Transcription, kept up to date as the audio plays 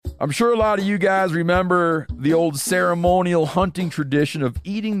I'm sure a lot of you guys remember the old ceremonial hunting tradition of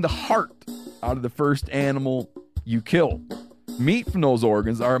eating the heart out of the first animal you kill. Meat from those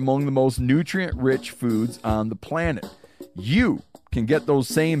organs are among the most nutrient-rich foods on the planet. You can get those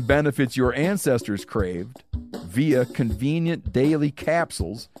same benefits your ancestors craved via convenient daily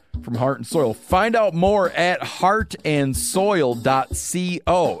capsules from Heart and Soil. Find out more at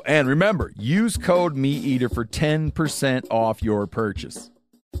heartandsoil.co. And remember, use code MeatEater for 10% off your purchase.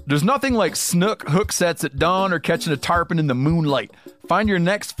 There's nothing like snook hook sets at dawn or catching a tarpon in the moonlight. Find your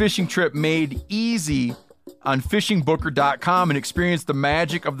next fishing trip made easy on fishingbooker.com and experience the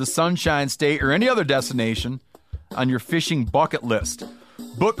magic of the Sunshine State or any other destination on your fishing bucket list.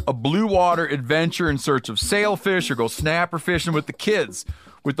 Book a blue water adventure in search of sailfish or go snapper fishing with the kids.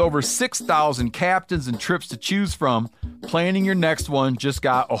 With over 6,000 captains and trips to choose from, planning your next one just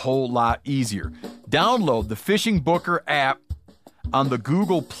got a whole lot easier. Download the Fishing Booker app on the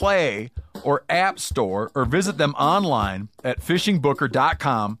Google Play or App Store or visit them online at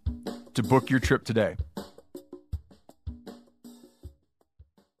fishingbooker.com to book your trip today.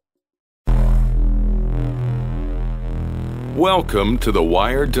 Welcome to the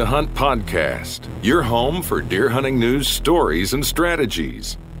Wired to Hunt podcast, your home for deer hunting news, stories, and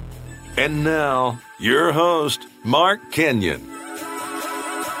strategies. And now, your host, Mark Kenyon.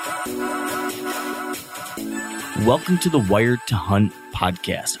 Welcome to the Wired to Hunt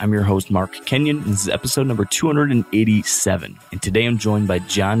podcast. I'm your host, Mark Kenyon, and this is episode number 287. And today I'm joined by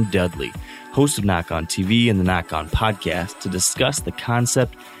John Dudley, host of Knock On TV and the Knock On podcast, to discuss the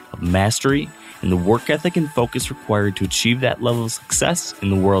concept of mastery and the work ethic and focus required to achieve that level of success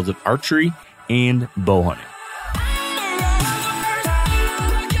in the worlds of archery and bow hunting.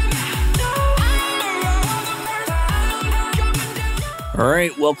 All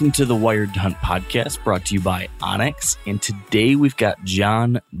right, welcome to the Wired to Hunt podcast, brought to you by onX. And today we've got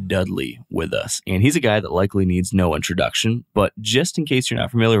John Dudley with us. And he's a guy that likely needs no introduction, but just in case you're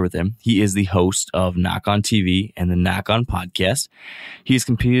not familiar with him, he is the host of Knock On TV and the Knock On podcast. He has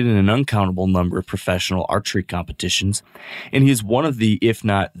competed in an uncountable number of professional archery competitions, and he is one of the, if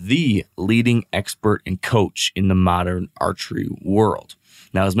not the leading expert and coach in the modern archery world.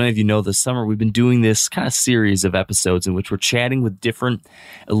 Now, as many of you know, this summer we've been doing this kind of series of episodes in which we're chatting with different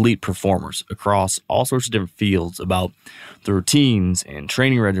elite performers across all sorts of different fields about the routines and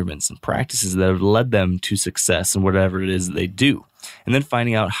training regimens and practices that have led them to success in whatever it is that they do, and then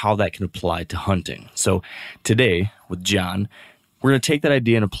finding out how that can apply to hunting. So today, with John, we're going to take that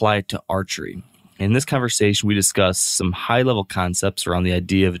idea and apply it to archery. In this conversation, we discuss some high-level concepts around the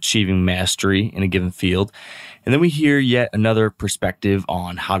idea of achieving mastery in a given field. And then we hear yet another perspective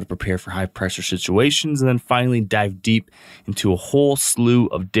on how to prepare for high-pressure situations, and then finally dive deep into a whole slew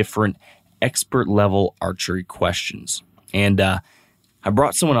of different expert-level archery questions. And I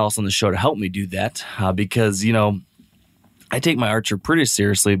brought someone else on the show to help me do that because, you know, I take my archer pretty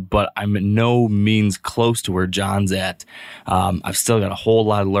seriously, but I'm in no means close to where John's at. I've still got a whole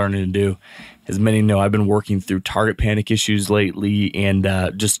lot of learning to do. As many know, I've been working through target panic issues lately and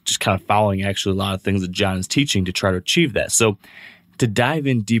just kind of following actually a lot of things that John is teaching to try to achieve that. So to dive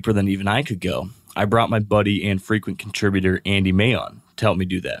in deeper than even I could go, I brought my buddy and frequent contributor Andy May on to help me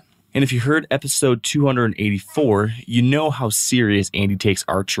do that. And if you heard episode 284, you know how serious Andy takes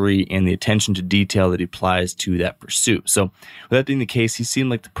archery and the attention to detail that he applies to that pursuit. So with that being the case, he seemed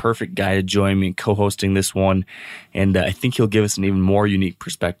like the perfect guy to join me in co-hosting this one, and I think he'll give us an even more unique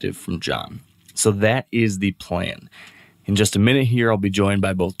perspective from John. So that is the plan. In just a minute here, I'll be joined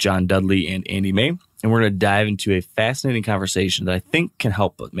by both John Dudley and Andy May, and we're going to dive into a fascinating conversation that I think can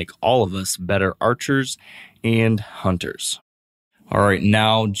help make all of us better archers and hunters. All right,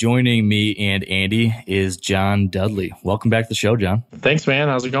 now joining me and Andy is John Dudley. Welcome back to the show, John. Thanks, man.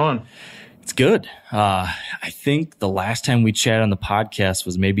 How's it going? It's good. I think the last time we chatted on the podcast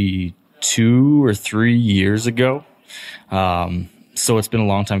was maybe 2 or 3 years ago. So it's been a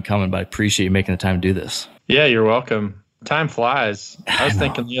long time coming, but I appreciate you making the time to do this. Yeah, you're welcome. Time flies. I was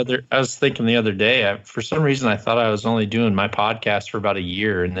thinking the other day, for some reason I thought I was only doing my podcast for about a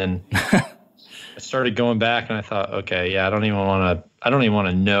year, and then I started going back and I thought, okay, yeah, I don't even want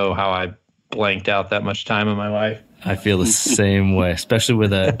to know how I blanked out that much time in my life. I feel the same way, especially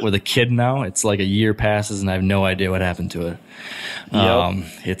with a kid now. It's like a year passes and I have no idea what happened to it. Yep.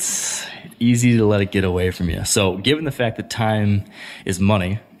 It's easy to let it get away from you. So given the fact that time is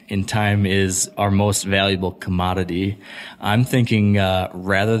money and time is our most valuable commodity, I'm thinking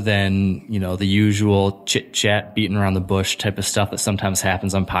rather than, the usual chit chat, beating around the bush type of stuff that sometimes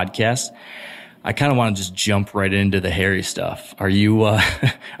happens on podcasts, I kind of want to just jump right into the hairy stuff. Are you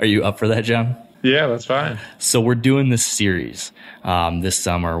up for that, John? Yeah, that's fine. So we're doing this series this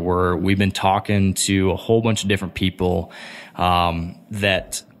summer where we've been talking to a whole bunch of different people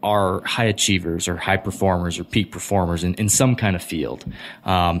that are high achievers or high performers or peak performers in some kind of field,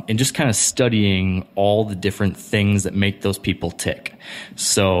 and just kind of studying all the different things that make those people tick.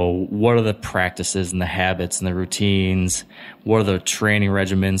 So what are the practices and the habits and the routines? What are the training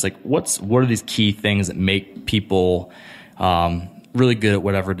regimens? Like what are these key things that make people really good at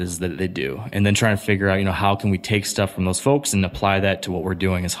whatever it is that they do, and then trying to figure out, how can we take stuff from those folks and apply that to what we're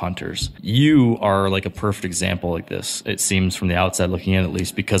doing as hunters. You are like a perfect example like this, it seems, from the outside looking in, at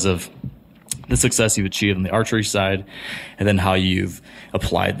least because of the success you've achieved on the archery side, and then how you've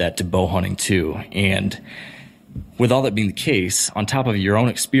applied that to bow hunting too. And with all that being the case, on top of your own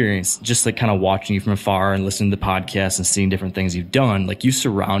experience, just like kind of watching you from afar and listening to the podcast and seeing different things you've done, like you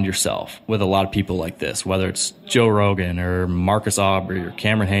surround yourself with a lot of people like this, whether it's Joe Rogan or Marcus Aubrey or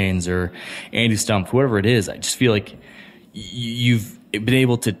Cameron Haynes or Andy Stumpf, whoever it is. I just feel like you've been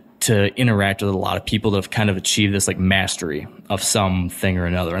able to interact with a lot of people that have kind of achieved this like mastery of something or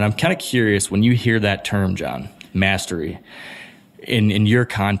another. And I'm kind of curious, when you hear that term, John, mastery, in your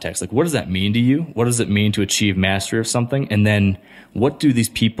context, like what does that mean to you? What does it mean to achieve mastery of something? And then what do these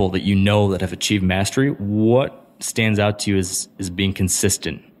people that that have achieved mastery, what stands out to you as being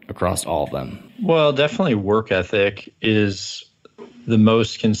consistent across all of them? Well, definitely work ethic is the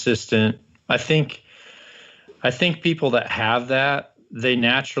most consistent. I think people that have that, they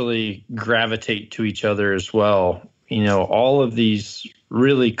naturally gravitate to each other as well. All of these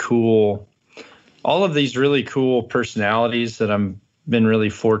really cool personalities that I've been really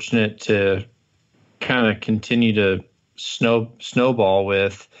fortunate to kind of continue to snowball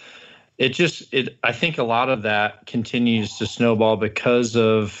with. I think a lot of that continues to snowball because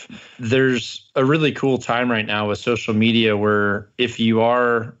of there's a really cool time right now with social media where if you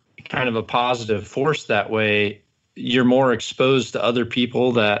are kind of a positive force that way, you're more exposed to other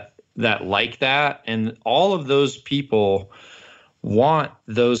people that like that. And all of those people want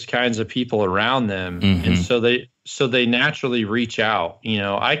those kinds of people around them. Mm-hmm. And so they naturally reach out.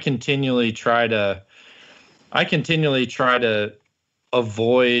 I continually try to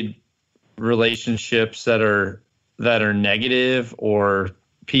avoid relationships that are negative, or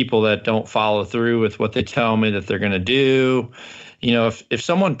people that don't follow through with what they tell me that they're going to do. If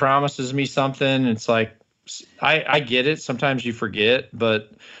someone promises me something, it's like, I get it. Sometimes you forget,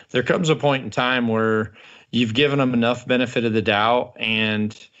 but there comes a point in time where you've given them enough benefit of the doubt.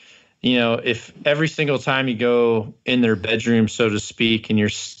 And, if every single time you go in their bedroom, so to speak, and you're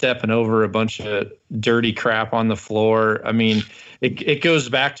stepping over a bunch of dirty crap on the floor, I mean, it goes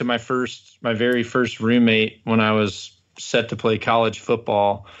back to my very first roommate when I was set to play college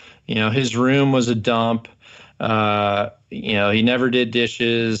football. His room was a dump. He never did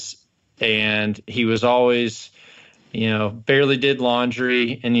dishes, and he was always, barely did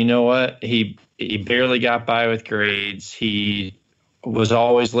laundry. And you know what? He barely got by with grades. He was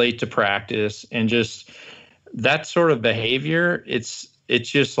always late to practice, and just that sort of behavior, it's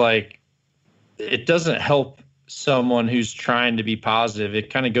just like, it doesn't help someone who's trying to be positive. It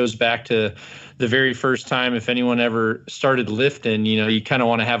kind of goes back to the very first time, if anyone ever started lifting, you kind of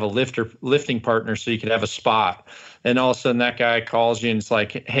want to have a lifting partner so you could have a spot. And all of a sudden that guy calls you and it's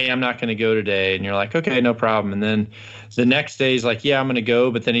like, hey, I'm not going to go today. And you're like, okay, no problem. And then the next day he's like, yeah, I'm going to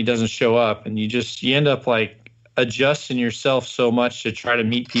go. But then he doesn't show up. And you end up like adjusting yourself so much to try to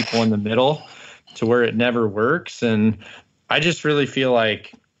meet people in the middle to where it never works. And I just really feel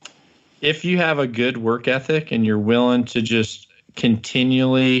like if you have a good work ethic and you're willing to just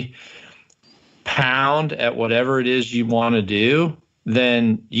continually pound at whatever it is you want to do,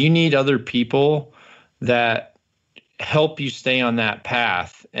 then you need other people that help you stay on that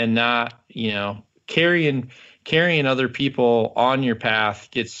path, and not, carrying other people on your path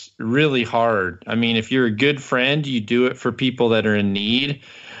gets really hard. I mean, if you're a good friend, you do it for people that are in need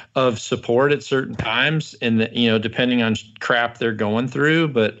of support at certain times, and depending on crap they're going through.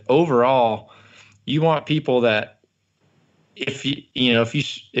 But overall, you want people that if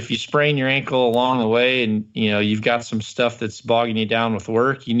you sprain your ankle along the way and you've got some stuff that's bogging you down with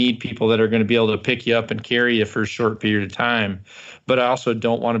work, you need people that are going to be able to pick you up and carry you for a short period of time. But I also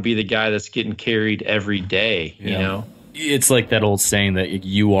don't want to be the guy that's getting carried every day. It's like that old saying that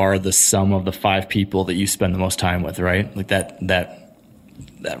you are the sum of the 5 people that you spend the most time with, right? Like that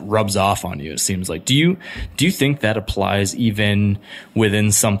rubs off on you, it seems like. Do you think that applies even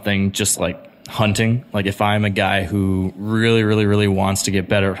within something just like hunting? Like if I'm a guy who really, really, really wants to get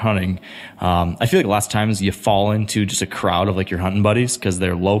better at hunting, I feel like lots of times you fall into just a crowd of like your hunting buddies because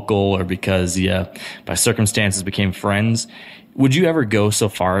they're local or because by circumstances became friends. would you ever go so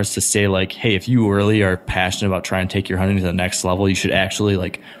far as to say like, hey, if you really are passionate about trying to take your hunting to the next level, you should actually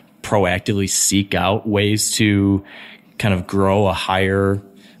like proactively seek out ways to kind of grow a higher,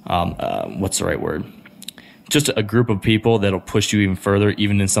 what's the right word? Just a group of people that'll push you even further,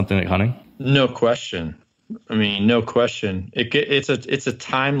 even in something like hunting? No question. I mean, no question. It's a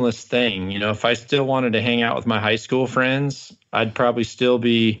timeless thing. You know, if I still wanted to hang out with my high school friends, I'd probably still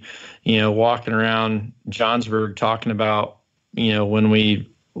be, you know, walking around Johnsburg talking about, you know, when we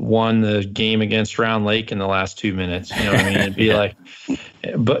won the game against Round Lake in the last 2 minutes. You know what I mean? It'd be like,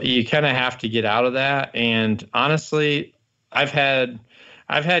 but you kind of have to get out of that. And honestly, I've had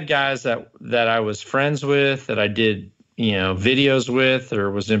guys that I was friends with, that I did, you know, videos with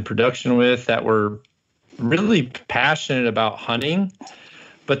or was in production with, that were really passionate about hunting.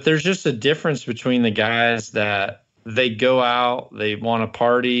 But there's just a difference between the guys that they go out, they want to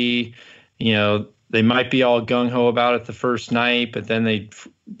party, you know, they might be all gung-ho about it the first night, but then they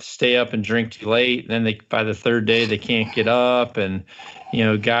stay up and drink too late. And then by the third day, they can't get up. And, you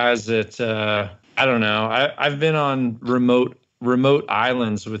know, guys that, I don't know, I've been on remote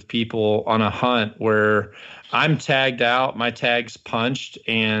islands with people on a hunt where I'm tagged out, my tag's punched,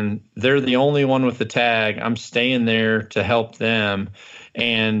 and they're the only one with the tag. I'm staying there to help them,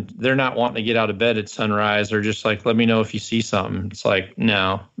 and they're not wanting to get out of bed at sunrise. They're just like, let me know if you see something. It's like,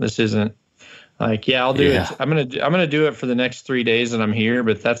 no, this isn't. Like, yeah, I'll do it. I'm gonna do it for the next 3 days that I'm here,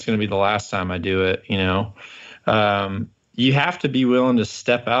 but that's gonna be the last time I do it. You know, you have to be willing to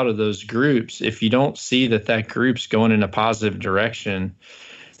step out of those groups if you don't see that group's going in a positive direction.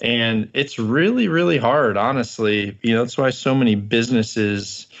 And it's really, really hard, honestly. You know, that's why so many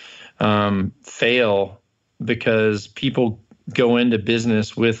businesses fail, because people go into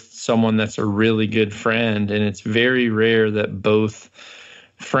business with someone that's a really good friend, and it's very rare that both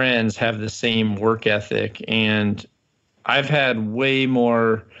friends have the same work ethic. And I've had way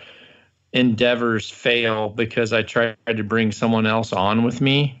more endeavors fail because I tried to bring someone else on with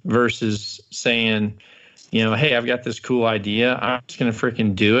me versus saying, you know, hey, I've got this cool idea. I'm just going to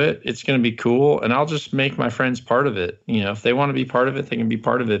freaking do it. It's going to be cool. And I'll just make my friends part of it. You know, if they want to be part of it, they can be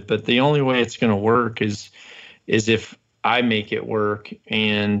part of it. But the only way it's going to work is if I make it work.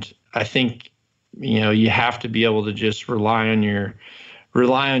 And I think, you know, you have to be able to just rely on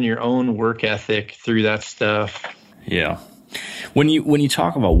your own work ethic through that stuff. Yeah. When you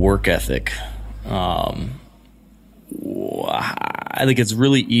talk about work ethic, I think it's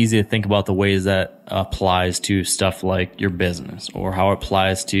really easy to think about the ways that applies to stuff like your business or how it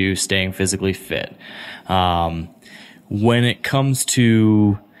applies to staying physically fit. When it comes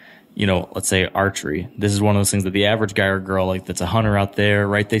to, you know, let's say archery, this is one of those things that the average guy or girl, like that's a hunter out there,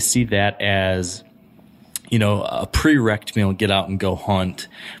 right? They see that as, you know, a prereq to be able to get out and go hunt.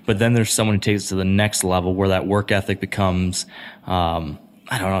 But then there's someone who takes it to the next level where that work ethic becomes,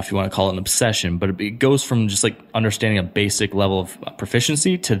 I don't know if you want to call it an obsession, but it goes from just like understanding a basic level of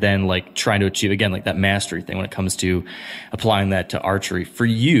proficiency to then like trying to achieve, again, like that mastery thing when it comes to applying that to archery. For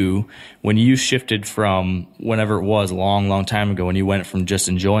you, when you shifted from whenever it was a long, long time ago, when you went from just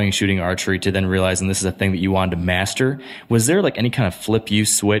enjoying shooting archery to then realizing this is a thing that you wanted to master, was there like any kind of flip you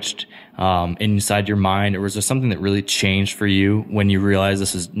switched inside your mind, or was there something that really changed for you when you realized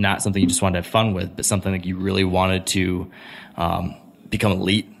this is not something you just wanted to have fun with, but something that you really wanted to become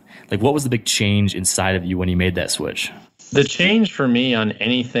elite? Like, what was the big change inside of you when you made that switch? The change for me on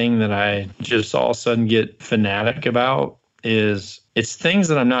anything that I just all of a sudden get fanatic about is it's things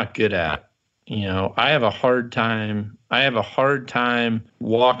that I'm not good at. You know, I have a hard time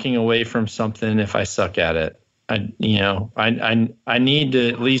walking away from something if I suck at it. I need to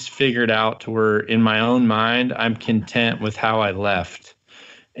at least figure it out to where in my own mind, I'm content with how I left.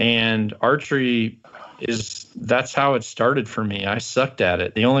 And archery that's how it started for me. I sucked at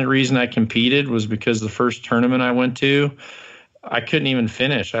it. The only reason I competed was because the first tournament I went to, I couldn't even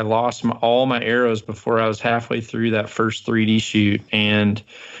finish. I lost all my arrows before I was halfway through that first 3D shoot. And,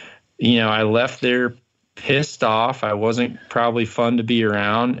 you know, I left there pissed off. I wasn't probably fun to be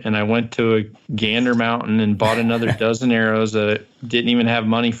around. And I went to a Gander Mountain and bought another dozen arrows that I didn't even have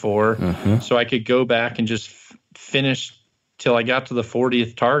money for. So I could go back and just finish till I got to the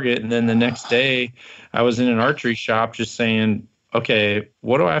 40th target. And then the next day I was in an archery shop just saying, okay,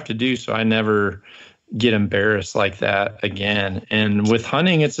 what do I have to do so I never get embarrassed like that again? And with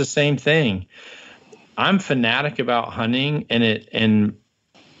hunting, it's the same thing. I'm fanatic about hunting, and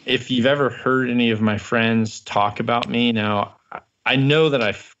if you've ever heard any of my friends talk about me, now I know that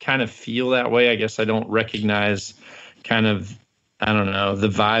I kind of feel that way. I guess I don't recognize kind of, I don't know, the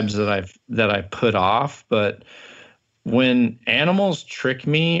vibes that I put off, but when animals trick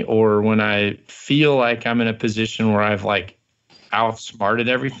me, or when I feel like I'm in a position where I've like outsmarted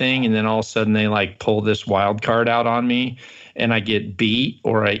everything, and then all of a sudden they like pull this wild card out on me and I get beat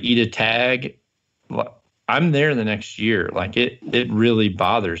or I eat a tag, I'm there the next year. Like it really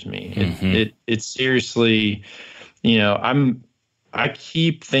bothers me. It seriously, I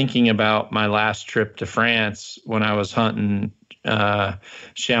keep thinking about my last trip to France when I was hunting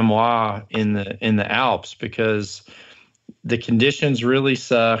chamois in the Alps, because the conditions really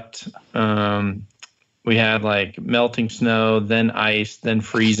sucked. We had like melting snow, then ice, then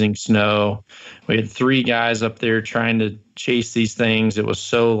freezing snow. We had 3 guys up there trying to chase these things. It was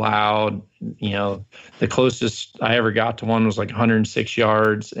so loud. The closest I ever got to one was like 106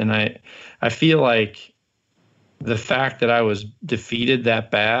 yards. And I feel like the fact that I was defeated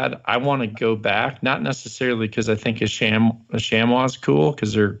that bad, I want to go back, not necessarily because I think a chamois is cool,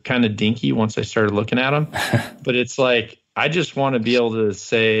 because they're kind of dinky once I started looking at them. But it's like, I just want to be able to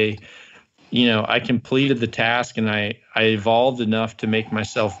say, I completed the task and I evolved enough to make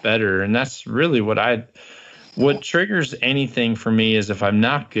myself better. And that's really what triggers anything for me is if I'm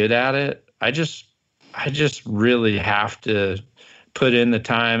not good at it, I just really have to put in the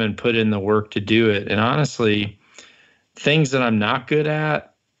time and put in the work to do it. And honestly, things that I'm not good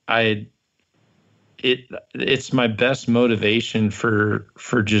at, it's my best motivation for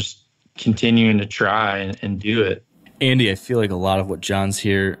just continuing to try and do it. Andy, I feel like a lot of what John's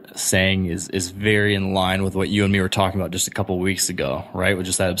here saying is very in line with what you and me were talking about just a couple of weeks ago, right? With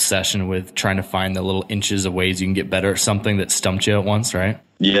just that obsession with trying to find the little inches of ways you can get better at something that stumped you at once, right?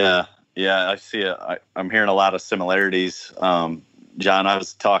 Yeah, I see it. I'm hearing a lot of similarities. John, I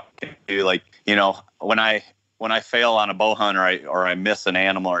was talking to you, like, when I fail on a bow hunt or I miss an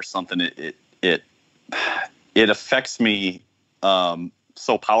animal or something, it affects me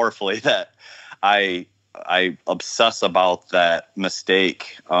so powerfully that I obsess about that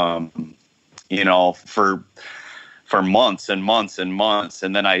mistake, for months and months and months.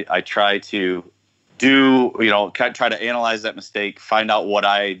 And then I try to try to analyze that mistake, find out what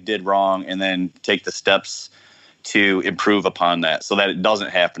I did wrong, and then take the steps to improve upon that so that it doesn't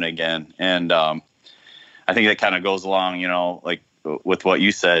happen again. And I think that kind of goes along, like with what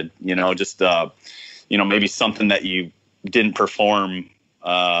you said, just, maybe something that you didn't perform,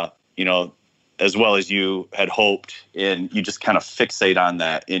 as well as you had hoped, and you just kind of fixate on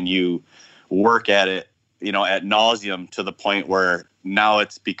that and you work at it, ad nauseum, to the point where now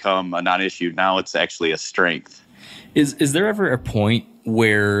it's become a non-issue. Now it's actually a strength. Is there ever a point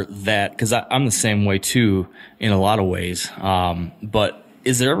where that, because I'm the same way too in a lot of ways, but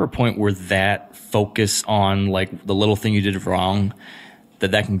is there ever a point where that focus on like the little thing you did wrong,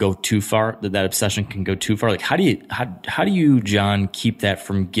 that can go too far, that obsession can go too far? Like, how do you, John, keep that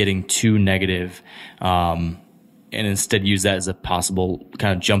from getting too negative, and instead use that as a possible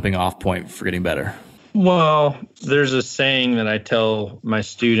kind of jumping off point for getting better? Well, there's a saying that I tell my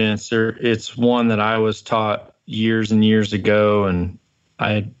students. It's one that I was taught years and years ago, and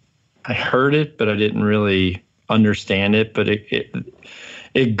I heard it, but I didn't really understand it. But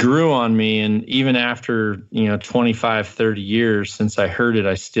it grew on me, and even after 25, 30 years since I heard it,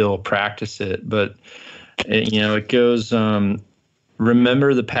 I still practice it. But it goes,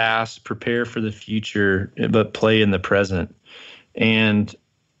 remember the past, prepare for the future, but play in the present. And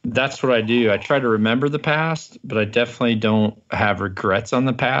that's what I do. I try to remember the past, but I definitely don't have regrets on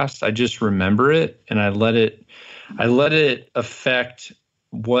the past. I just remember it, and I let it affect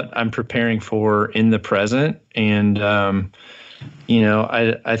what I'm preparing for in the present. And I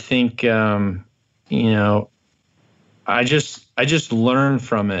think, I just learn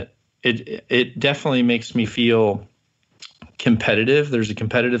from it. It definitely makes me feel competitive. There's a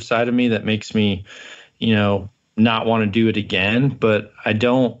competitive side of me that makes me, not want to do it again, but I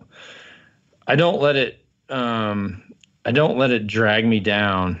don't let it drag me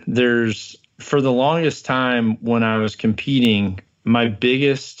down. For the longest time when I was competing, my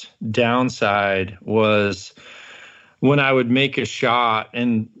biggest downside was when I would make a shot,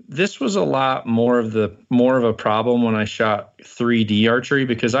 and this was a lot more of a problem when I shot 3D archery,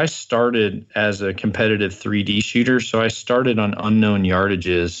 because I started as a competitive 3D shooter. So I started on unknown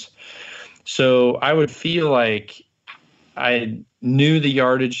yardages. So I would feel like I knew the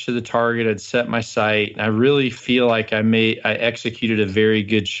yardage to the target. I'd set my sight, and I really feel like I executed a very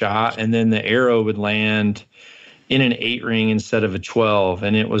good shot. And then the arrow would land in an 8 ring instead of a 12.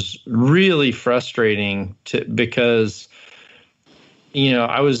 And it was really frustrating because,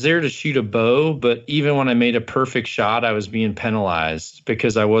 I was there to shoot a bow, but even when I made a perfect shot, I was being penalized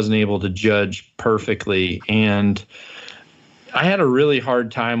because I wasn't able to judge perfectly. And I had a really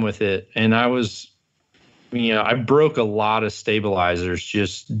hard time with it. And I broke a lot of stabilizers,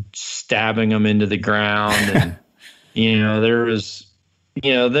 just stabbing them into the ground. And there was,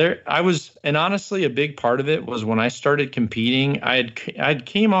 and honestly, a big part of it was when I started competing, I'd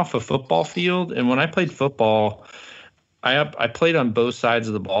came off a football field, and when I played football, I played on both sides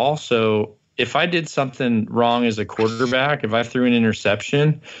of the ball. So if I did something wrong as a quarterback, if I threw an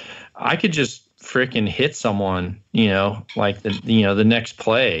interception, I could just freaking hit someone, like the next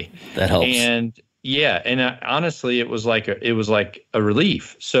play. That helps. And yeah, and honestly, it was like a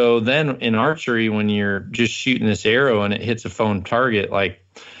relief. So then in archery, when you're just shooting this arrow and it hits a foam target,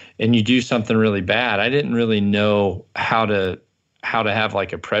 and you do something really bad, I didn't really know how to have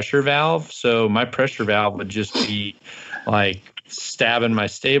like a pressure valve. So my pressure valve would just be like stabbing my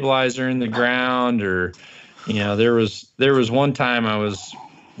stabilizer in the ground, or there was one time I was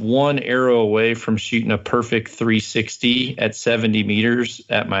one arrow away from shooting a perfect 360 at 70 meters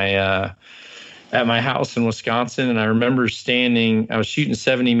at my house in Wisconsin. And I remember I was shooting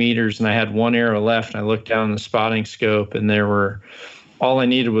 70 meters and I had one arrow left, and I looked down the spotting scope, and all I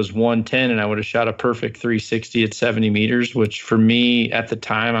needed was 110, and I would have shot a perfect 360 at 70 meters, which for me at the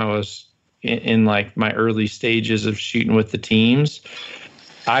time, I was in like my early stages of shooting with the teams.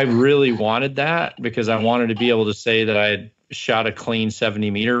 I really wanted that because I wanted to be able to say that I had shot a clean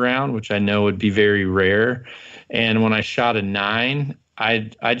 70-meter round, which I know would be very rare. And when I shot a 9,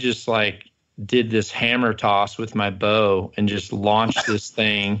 I just like did this hammer toss with my bow and just launched this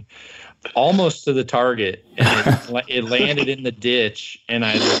thing almost to the target, and it landed in the ditch, and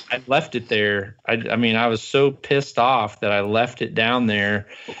I left it there. I was so pissed off that I left it down there.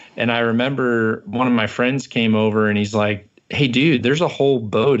 And I remember one of my friends came over, and he's like, "Hey dude, there's a whole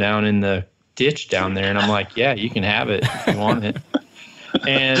bow down in the ditch down there." And I'm like, "Yeah, you can have it if you want it."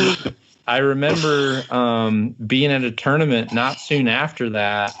 And I remember being at a tournament not soon after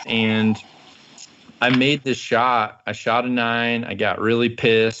that, and I made this shot. I shot a 9. I got really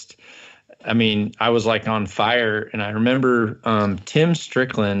pissed. I was like on fire. And I remember Tim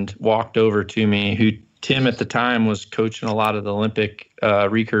Strickland walked over to me, who Tim at the time was coaching a lot of the Olympic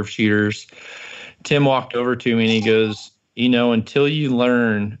recurve shooters. Tim walked over to me and he goes, until you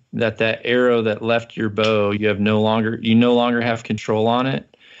learn that arrow that left your bow, you no longer have control on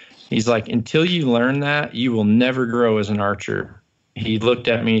it. He's like, until you learn that, you will never grow as an archer. He looked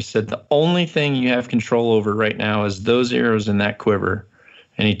at me, he said, the only thing you have control over right now is those arrows in that quiver.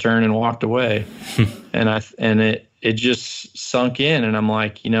 And he turned and walked away. and it just sunk in. And I'm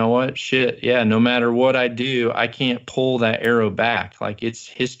like, you know what? Shit. Yeah. No matter what I do, I can't pull that arrow back. Like, it's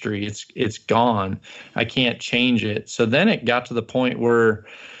history. It's gone. I can't change it. So then it got to the point where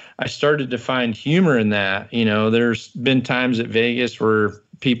I started to find humor in that. There's been times at Vegas where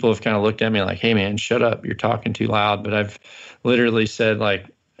people have kind of looked at me like, "Hey man, shut up. You're talking too loud." But I've literally said like,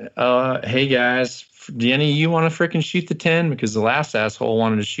 "Hey guys, do any of you want to freaking shoot the 10? Because the last asshole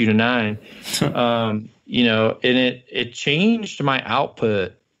wanted to shoot a 9. And it changed my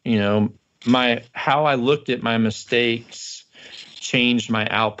output. How I looked at my mistakes changed my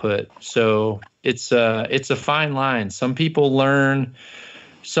output. So it's a fine line. Some people learn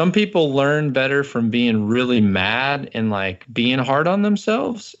better from being really mad and like being hard on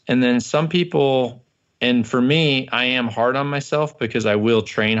themselves. And then some people, and for me, I am hard on myself because I will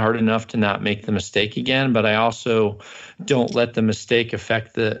train hard enough to not make the mistake again. But I also don't let the mistake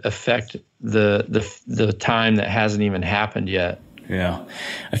affect the time that hasn't even happened yet. Yeah.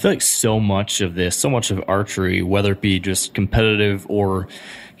 I feel like so much of archery, whether it be just competitive or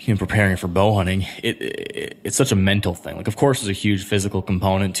preparing for bow hunting, it's such a mental thing. Like, of course, there's a huge physical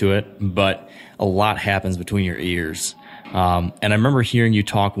component to it, but a lot happens between your ears. And I remember hearing you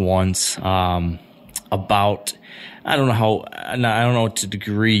talk once about, I don't know to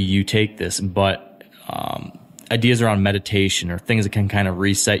degree you take this, but ideas around meditation or things that can kind of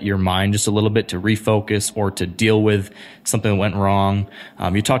reset your mind just a little bit to refocus or to deal with something that went wrong.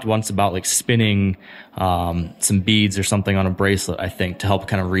 You talked once about like spinning some beads or something on a bracelet, I think, to help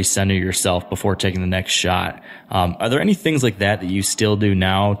kind of recenter yourself before taking the next shot. Are there any things like that you still do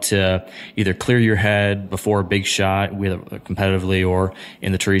now to either clear your head before a big shot, whether competitively or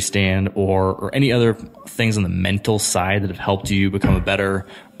in the tree stand, or any other things on the mental side that have helped you become a better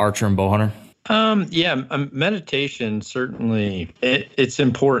archer and bow hunter? Meditation, certainly it's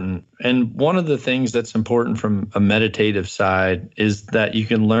important. And one of the things that's important from a meditative side is that you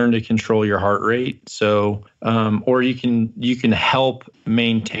can learn to control your heart rate. So, or you can help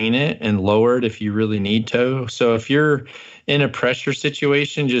maintain it and lower it if you really need to. So if you're in a pressure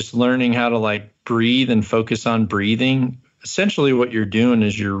situation, just learning how to like breathe and focus on breathing, essentially what you're doing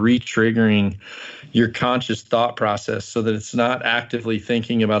is you're re-triggering your conscious thought process so that it's not actively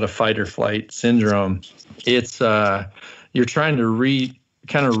thinking about a fight or flight syndrome. It's you're trying to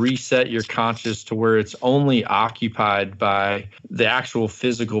kind of reset your conscious to where it's only occupied by the actual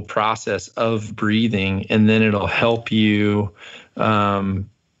physical process of breathing, and then it'll help you.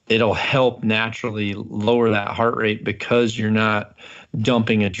 It'll help naturally lower that heart rate because you're not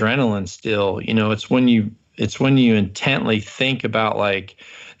dumping adrenaline still. You know, it's when you intently think about, like,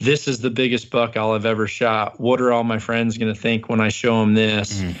 this is the biggest buck I'll have ever shot. What are all my friends going to think when I show them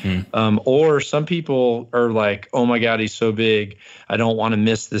this? Mm-hmm. Or some people are like, oh my God, he's so big, I don't want to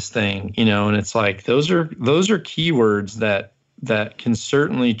miss this thing, you know? And it's like, those are keywords that can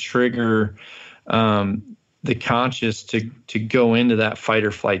certainly trigger the conscious to go into that fight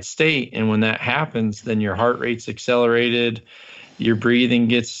or flight state. And when that happens, then your heart rate's accelerated, your breathing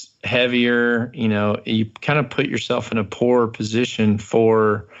gets heavier, you know, you kind of put yourself in a poor position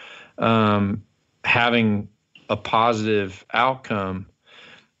for having a positive outcome.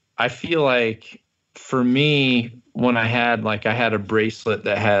 I feel like for me, when I had a bracelet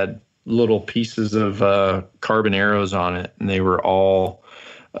that had little pieces of carbon arrows on it, and they were all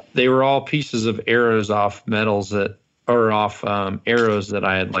pieces of arrows off arrows that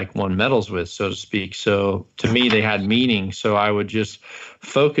I had like won medals with, so to speak. So to me, they had meaning. So I would just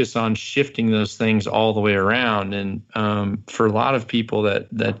focus on shifting those things all the way around. And for a lot of people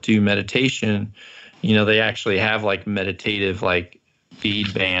that do meditation, you know, they actually have like meditative like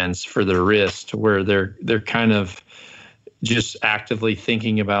bead bands for their wrist, where they're kind of just actively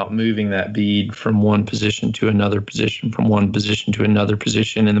thinking about moving that bead from one position to another position, from one position to another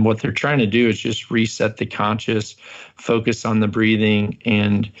position. And what they're trying to do is just reset the conscious, focus on the breathing,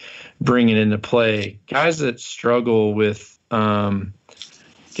 and bring it into play. Guys that struggle with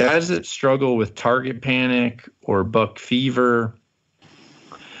target panic or buck fever,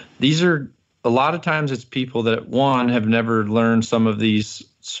 these are a lot of times it's people that, one, have never learned some of these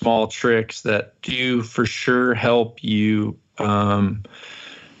small tricks that do for sure help you.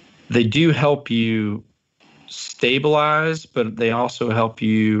 They do help you stabilize, but they also help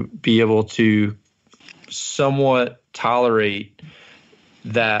you be able to somewhat tolerate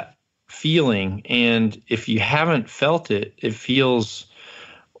that feeling. And if you haven't felt it, it feels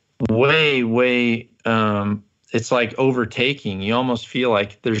way, it's like overtaking. You almost feel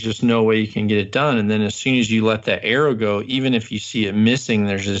like there's just no way you can get it done. And then as soon as you let that arrow go, even if you see it missing,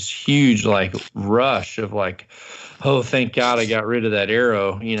 there's this huge like rush of like, oh, thank God I got rid of that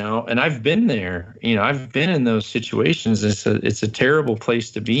arrow, you know? And I've been there, you know, I've been in those situations. It's a terrible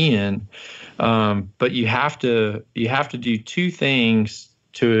place to be in. But you have to do two things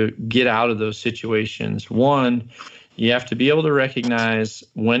to get out of those situations. One, you have to be able to recognize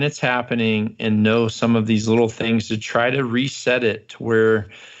when it's happening and know some of these little things to try to reset it to where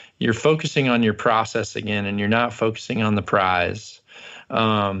you're focusing on your process again and you're not focusing on the prize.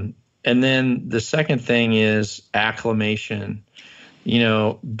 And then the second thing is acclimation. You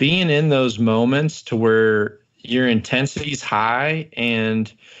know, being in those moments to where your intensity is high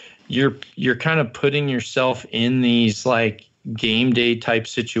and you're kind of putting yourself in these like game day type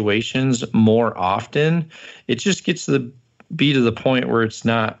situations more often, it just gets to be to the point where it's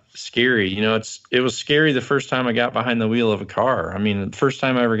not scary. You know, it was scary the first time I got behind the wheel of a car. I mean, the first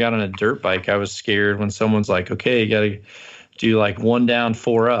time I ever got on a dirt bike, I was scared when someone's like, okay, you got to do like 1 down,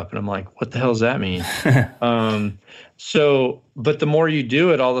 4 up. And I'm like, what the hell does that mean? But the more you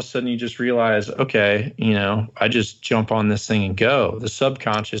do it, all of a sudden you just realize, okay, you know, I just jump on this thing and go. The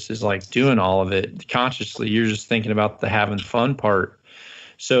subconscious is like doing all of it. Consciously, you're just thinking about the having fun part.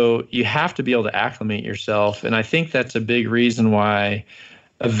 So you have to be able to acclimate yourself. And I think that's a big reason why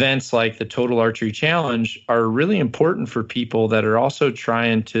events like the Total Archery Challenge are really important for people that are also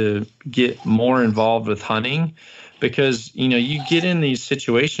trying to get more involved with hunting. Because, you know, you get in these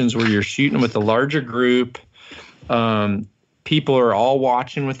situations where you're shooting with a larger group. People are all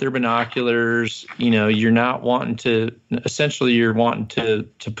watching with their binoculars. You know, you're not wanting to, essentially you're wanting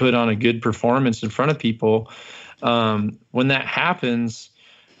to put on a good performance in front of people. When that happens,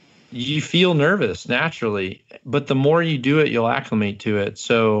 you feel nervous naturally, but the more you do it, you'll acclimate to it.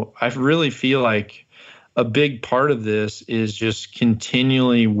 So I really feel like a big part of this is just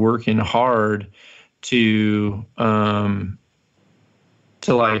continually working hard to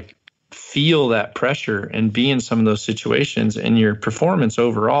like feel that pressure and be in some of those situations, and your performance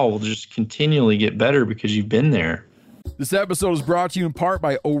overall will just continually get better because you've been there. This episode is brought to you in part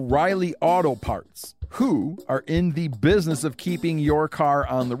by O'Reilly Auto Parts, who are in the business of keeping your car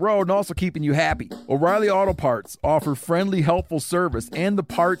on the road and also keeping you happy. O'Reilly Auto Parts offer friendly, helpful service and the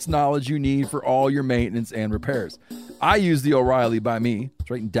parts knowledge you need for all your maintenance and repairs. I use the O'Reilly by me. It's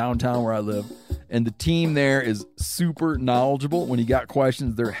right in downtown where I live. And the team there is super knowledgeable. When you got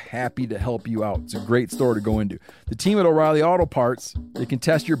questions, they're happy to help you out. It's a great store to go into. The team at O'Reilly Auto Parts, they can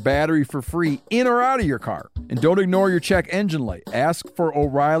test your battery for free in or out of your car. And don't ignore your check engine light. Ask for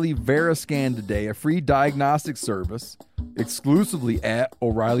O'Reilly VeriScan today, a free diagnostic service exclusively at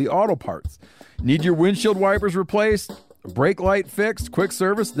O'Reilly Auto Parts. Need your windshield wipers replaced? A brake light fixed? Quick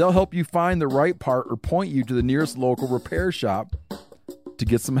service? They'll help you find the right part or point you to the nearest local repair shop to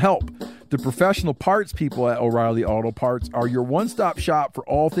get some help. The professional parts people at O'Reilly Auto Parts are your one-stop shop for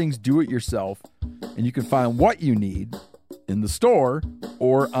all things do-it-yourself, and you can find what you need in the store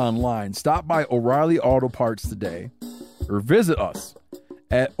or online. Stop by O'Reilly Auto Parts today or visit us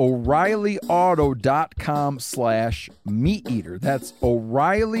at O'ReillyAuto.com/meateater. That's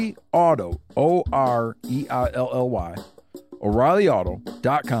O'Reilly Auto, O-R-E-I-L-L-Y,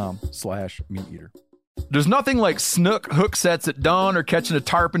 O'ReillyAuto.com/meateater. There's nothing like snook hook sets at dawn or catching a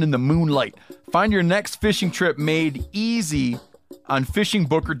tarpon in the moonlight. Find your next fishing trip made easy on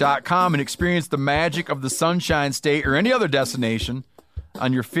fishingbooker.com and experience the magic of the Sunshine State or any other destination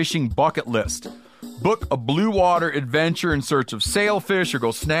on your fishing bucket list. Book a blue water adventure in search of sailfish or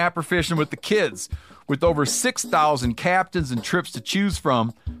go snapper fishing with the kids. With over 6,000 captains and trips to choose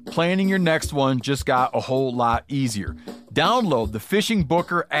from, planning your next one just got a whole lot easier. Download the Fishing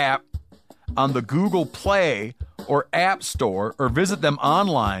Booker app on the Google Play or App Store, or visit them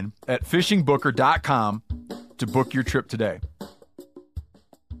online at fishingbooker.com to book your trip today.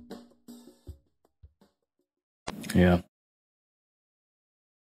 Yeah.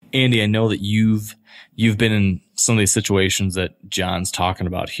 Andy, I know that you've been in some of these situations that John's talking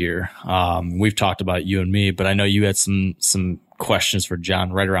about here. We've talked about it, you and me, but I know you had some questions for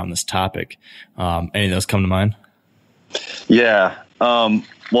John right around this topic. Any of those come to mind? Yeah.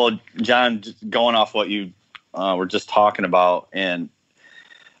 Well, John, just going off what you were just talking about and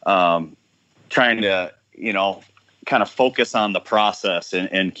trying to, kind of focus on the process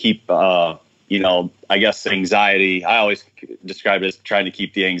and keep, I guess anxiety. I always describe it as trying to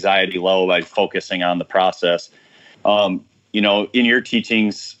keep the anxiety low by focusing on the process. In your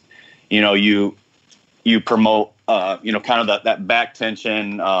teachings, you promote, kind of that back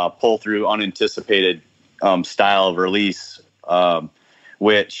tension, pull through unanticipated style of release,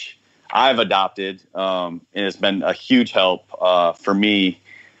 which I've adopted, and it's been a huge help for me.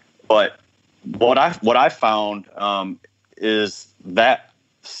 But what I found is that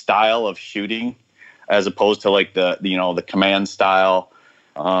style of shooting, as opposed to like the command style,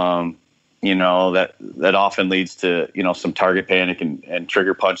 that often leads to some target panic and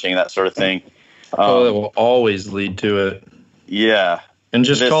trigger punching, that sort of thing. It will always lead to it. Yeah, and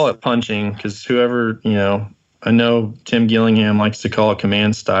just call it punching, because whoever I know Tim Gillingham likes to call it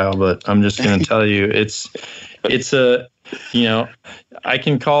command style, but I'm just going to tell you, it's a, I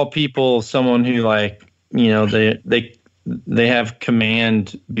can call people someone who they have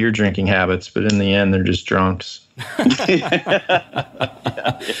command beer drinking habits, but in the end, they're just drunks.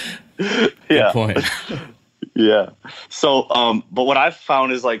 Good point. Yeah. So, but what I've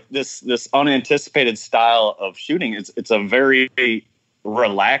found is like this unanticipated style of shooting, it's a very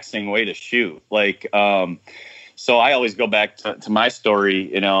relaxing way to shoot. Like, so I always go back to my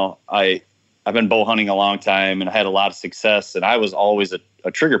story. I've been bow hunting a long time and I had a lot of success, and I was always a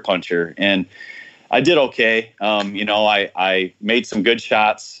trigger puncher, and I did okay. I made some good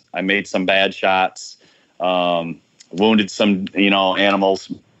shots. I made some bad shots, wounded some,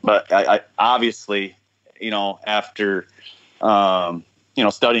 animals, but I obviously, after,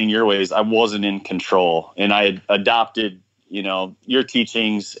 studying your ways, I wasn't in control, and I had adopted, your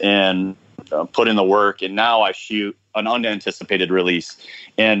teachings and put in the work, and now I shoot an unanticipated release.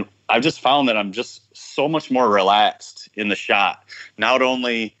 And I've just found that I'm just so much more relaxed in the shot. Not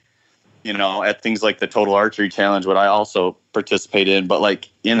only, at things like the Total Archery Challenge, what I also participate in, but like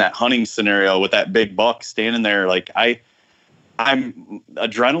in that hunting scenario with that big buck standing there, like I'm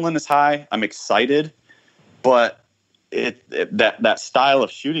adrenaline is high. I'm excited, but that style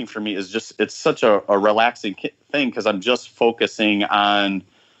of shooting for me is just, it's such a relaxing thing, because I'm just focusing on,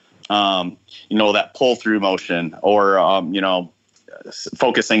 that pull through motion, or,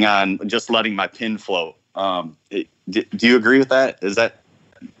 focusing on just letting my pin float. Do you agree with that? Is that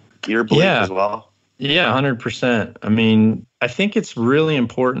your belief as well? Yeah, 100%. I mean, I think it's really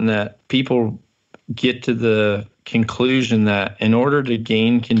important that people get to the conclusion that in order to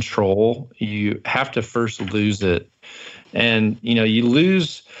gain control, you have to first lose it. And,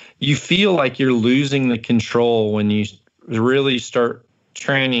 you feel like you're losing the control when you really start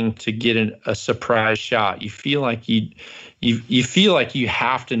training to get a surprise shot. You feel like you feel like you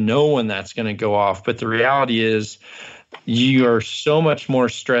have to know when that's going to go off. But the reality is, you are so much more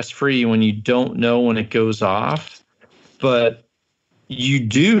stress-free when you don't know when it goes off, but you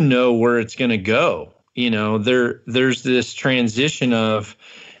do know where it's going to go. There's this transition of,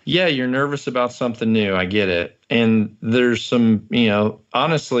 yeah, you're nervous about something new. I get it. And there's some,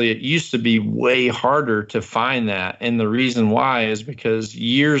 honestly, it used to be way harder to find that. And the reason why is because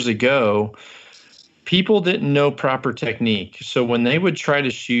years ago, people didn't know proper technique. So when they would try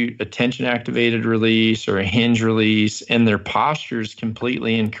to shoot a tension activated release or a hinge release and their posture is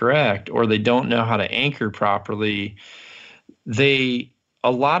completely incorrect, or they don't know how to anchor properly,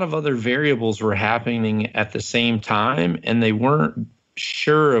 a lot of other variables were happening at the same time, and they weren't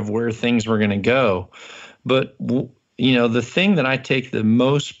sure of where things were going to go. But, the thing that I take the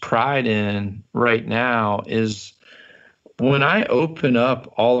most pride in right now is when I open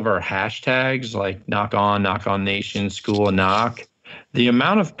up all of our hashtags like Knock On Nation, School of Knock, the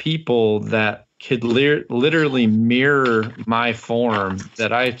amount of people that could literally mirror my form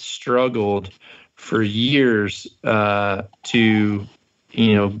that I struggled for years to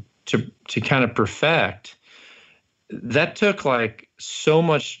kind of perfect, that took like so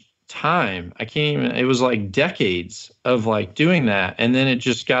much time. It was like decades of like doing that. And then it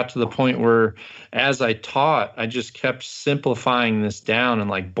just got to the point where as I taught, I just kept simplifying this down and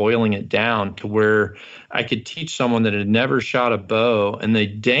like boiling it down to where I could teach someone that had never shot a bow and they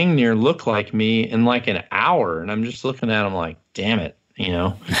dang near look like me in like an hour. And I'm just looking at them like, damn it,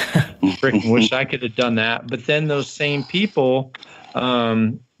 freaking wish I could have done that. But then those same people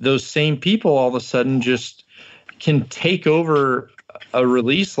all of a sudden just can take over a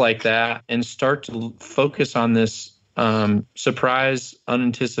release like that and start to focus on this surprise,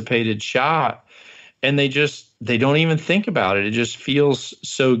 unanticipated shot. And they don't even think about it. It just feels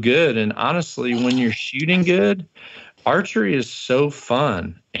so good. And honestly, when you're shooting good, archery is so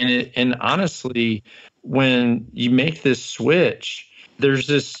fun. And honestly, when you make this switch, there's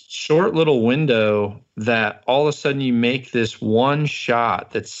this short little window that all of a sudden you make this one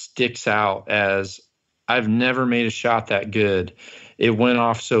shot that sticks out as, I've never made a shot that good. It went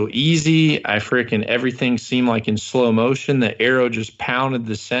off so easy. Everything seemed like in slow motion. The arrow just pounded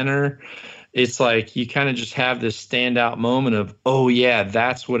the center. It's like you kind of just have this standout moment of, oh yeah,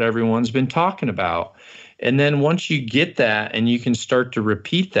 that's what everyone's been talking about. And then once you get that and you can start to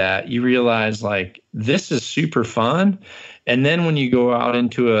repeat that, you realize like, this is super fun. And then when you go out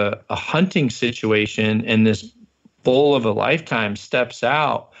into a hunting situation and this bull of a lifetime steps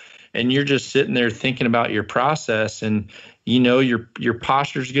out, and you're just sitting there thinking about your process, and your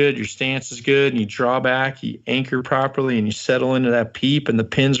posture's good, your stance is good, and you draw back, you anchor properly, and you settle into that peep, and the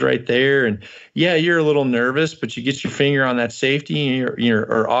pin's right there. And yeah, you're a little nervous, but you get your finger on that safety, and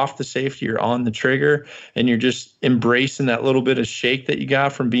you're off the safety, you're on the trigger, and you're just embracing that little bit of shake that you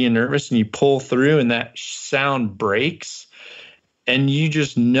got from being nervous, and you pull through, and that sound breaks, and you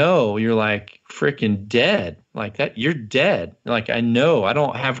just know you're like freaking dead. Like that, you're dead. Like I know, I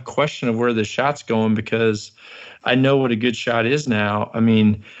don't have a question of where the shot's going because I know what a good shot is now. I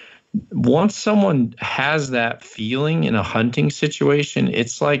mean, once someone has that feeling in a hunting situation,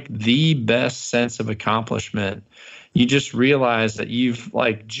 it's like the best sense of accomplishment. You just realize that you've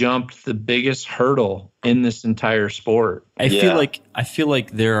like jumped the biggest hurdle in this entire sport. I feel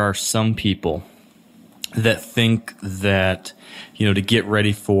like there are some people that think that, to get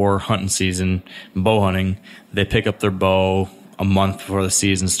ready for hunting season, bow hunting, they pick up their bow a month before the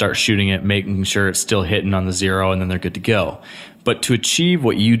season, start shooting it, making sure it's still hitting on the zero, and then they're good to go. But to achieve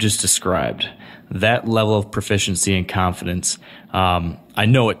what you just described, that level of proficiency and confidence, I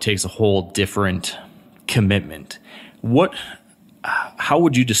know it takes a whole different commitment. How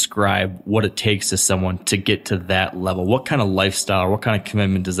would you describe what it takes to someone to get to that level? What kind of lifestyle, what kind of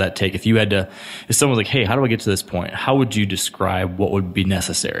commitment does that take? If someone's like, hey, how do I get to this point? How would you describe what would be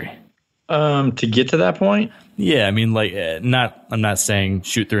necessary? To get to that point? Yeah, I mean, like, I'm not saying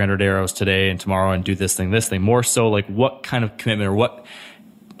shoot 300 arrows today and tomorrow and do this thing. More so like what kind of commitment or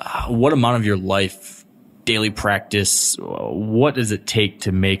what amount of your life, daily practice, what does it take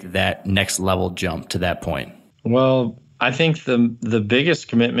to make that next level jump to that point? Well, I think the biggest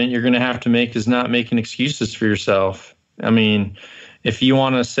commitment you're going to have to make is not making excuses for yourself. I mean, if you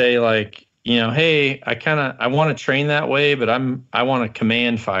want to say like, hey, I want to train that way, but I want to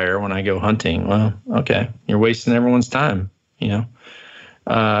command fire when I go hunting. Well, okay, you're wasting everyone's time. Do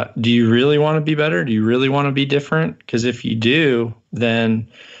you really want to be better? Do you really want to be different? Because if you do, then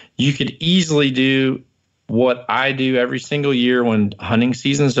you could easily do what I do every single year when hunting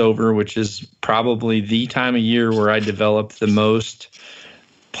season's over, which is probably the time of year where I develop the most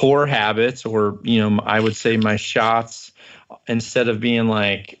poor habits, or, I would say my shots, instead of being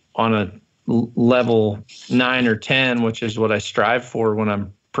like on level 9 or 10, which is what I strive for when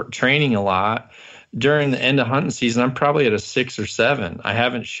I'm training a lot. During the end of hunting season, I'm probably at a 6 or 7. I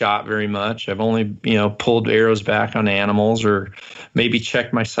haven't shot very much. I've only, pulled arrows back on animals, or maybe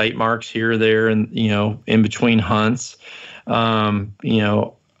checked my sight marks here or there, and in between hunts.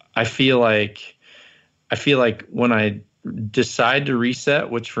 I feel like when I decide to reset,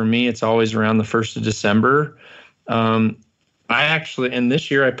 which for me it's always around the 1st of December. I actually, and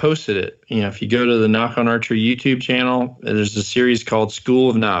this year I posted it. If you go to the Nock on Archery YouTube channel, there's a series called School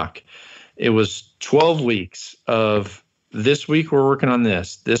of Nock. It was 12 weeks of this week we're working on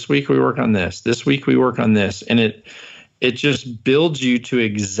this week we work on this week we work on this, and it just builds you to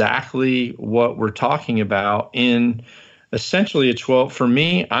exactly what we're talking about in essentially a 12. For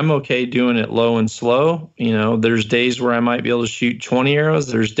me, I'm okay doing it low and slow. There's days where I might be able to shoot 20 arrows.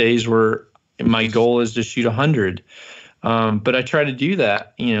 There's days where my goal is to shoot 100. But I try to do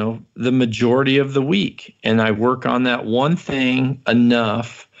that, the majority of the week. And I work on that one thing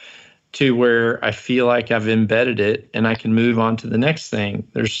enough to where I feel like I've embedded it and I can move on to the next thing.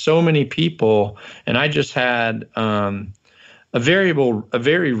 There's so many people, and I just had a very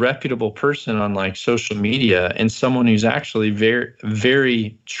reputable person on like social media, and someone who's actually very,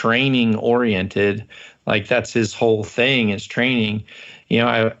 very training oriented. Like that's his whole thing is training.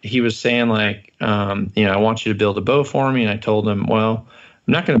 He was saying like, I want you to build a bow for me. And I told him, well,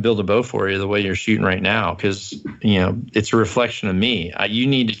 I'm not going to build a bow for you the way you're shooting right now, because, it's a reflection of me. You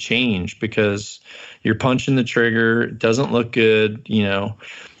need to change because you're punching the trigger. It doesn't look good,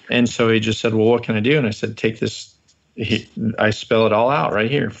 And so he just said, well, what can I do? And I said, take this. I spell it all out right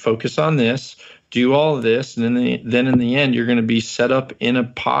here. Focus on this, do all of this. And then in the end, you're going to be set up in a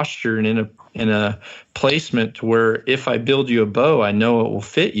posture and in a placement to where if I build you a bow, I know it will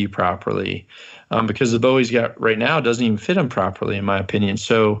fit you properly. Because the bow he's got right now doesn't even fit him properly, in my opinion.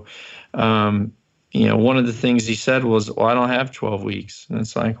 So, one of the things he said was, well, I don't have 12 weeks. And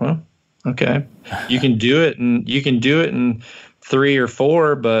it's like, well, okay, you can do it in 3 or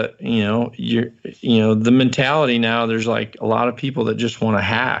 4, but the mentality now, there's like a lot of people that just want to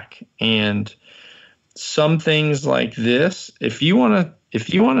hack. And some things like this, if you want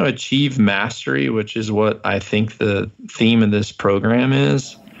to achieve mastery, which is what I think the theme of this program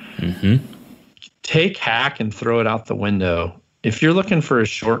is, take hack and throw it out the window. If you're looking for a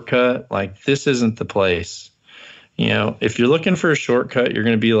shortcut, like this isn't the place. If you're looking for a shortcut, you're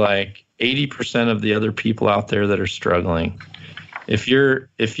going to be like 80% of the other people out there that are struggling. If you're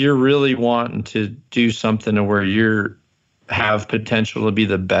really wanting to do something to where you have potential to be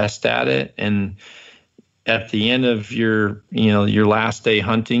the best at it, and at the end of your last day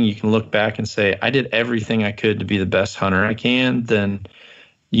hunting, you can look back and say, I did everything I could to be the best hunter I can, then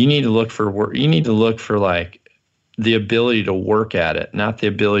you need to look for work. You need to look for like the ability to work at it, not the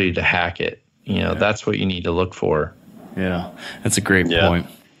ability to hack it. That's what you need to look for. Yeah, that's a great point.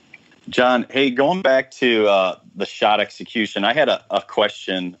 John, hey, going back to the shot execution, I had a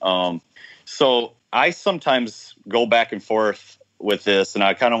question. So I sometimes go back and forth with this, and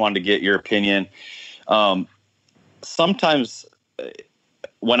I kind of wanted to get your opinion. Sometimes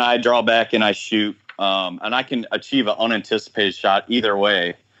when I draw back and I shoot, and I can achieve an unanticipated shot either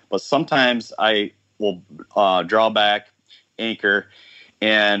way, but sometimes I will draw back, anchor,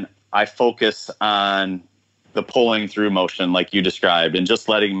 and I focus on the pulling through motion like you described, and just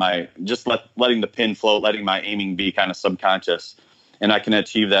letting the pin float, letting my aiming be kind of subconscious, and I can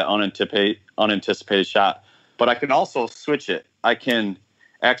achieve that unanticipated shot. But I can also switch it. I can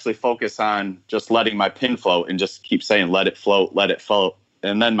actually focus on just letting my pin float and just keep saying, let it float,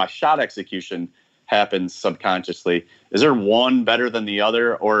 and then my shot execution happens subconsciously. Is there one better than the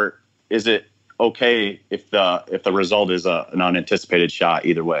other, or is it okay if the result is an unanticipated shot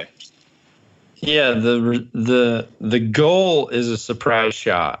either way? Yeah, the goal is a surprise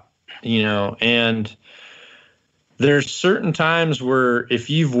shot, and there's certain times where if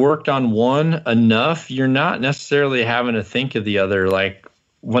you've worked on one enough, you're not necessarily having to think of the other. Like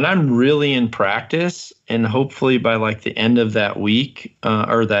when I'm really in practice, and hopefully by like the end of that week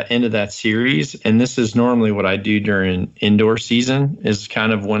or that end of that series, and this is normally what I do during indoor season, is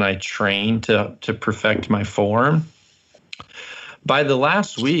kind of when I train to perfect my form. By the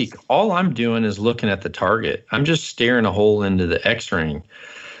last week, all I'm doing is looking at the target. I'm just staring a hole into the X-ring.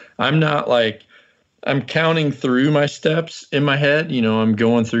 I'm not like, I'm counting through my steps in my head. I'm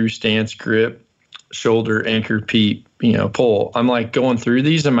going through stance, grip, shoulder, anchor, peep, pull. I'm like going through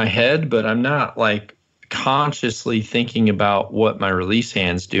these in my head, but I'm not like consciously thinking about what my release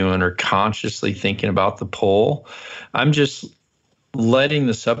hand's doing or consciously thinking about the pull. I'm just letting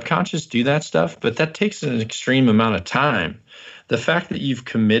the subconscious do that stuff, but that takes an extreme amount of time. The fact that you've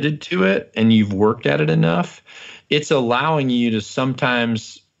committed to it and you've worked at it enough, it's allowing you to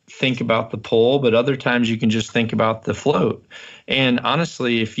sometimes think about the pull, but other times you can just think about the float. And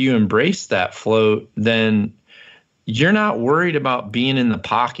honestly, if you embrace that float, then you're not worried about being in the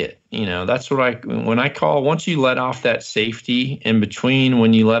pocket. That's what when I call, once you let off that safety in between,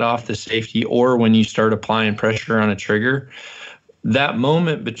 when you let off the safety or when you start applying pressure on a trigger, that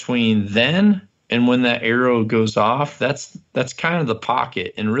moment between then and when that arrow goes off, that's kind of the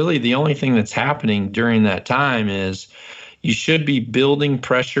pocket. And really the only thing that's happening during that time is you should be building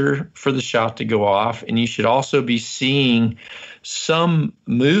pressure for the shot to go off. And you should also be seeing some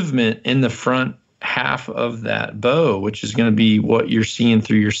movement in the front half of that bow, which is going to be what you're seeing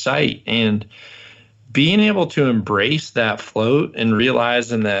through your sight. And being able to embrace that float and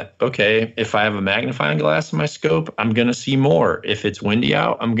realizing that, okay, if I have a magnifying glass in my scope, I'm going to see more. If it's windy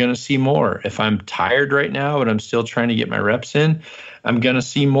out, I'm going to see more. If I'm tired right now, but I'm still trying to get my reps in, I'm going to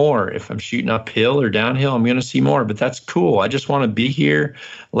see more. If I'm shooting uphill or downhill, I'm going to see more. But that's cool. I just want to be here,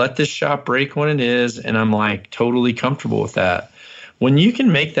 let this shot break when it is, and I'm like totally comfortable with that. When you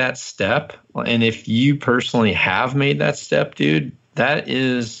can make that step, and if you personally have made that step, dude, that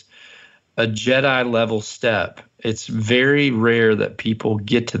is a Jedi level step. It's very rare that people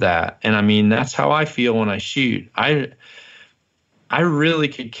get to that. And I mean, that's how I feel when I shoot. I really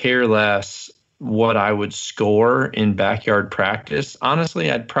could care less what I would score in backyard practice.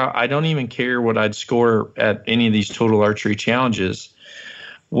 Honestly, I don't even care what I'd score at any of these total archery challenges.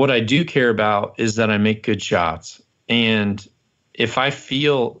 What I do care about is that I make good shots. And if I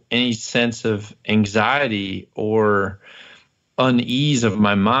feel any sense of anxiety or unease of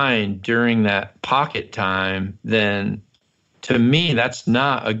my mind during that pocket time, then to me, that's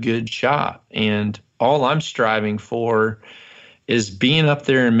not a good shot. And all I'm striving for is being up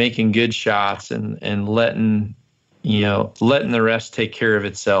there and making good shots and letting the rest take care of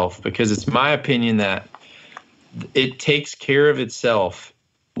itself, because it's my opinion that it takes care of itself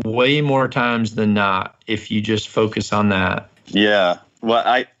way more times than not if you just focus on that. Yeah.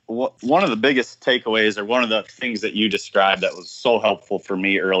 Well, one of the biggest takeaways, or one of the things that you described that was so helpful for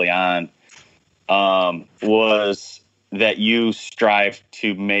me early on, was that you strive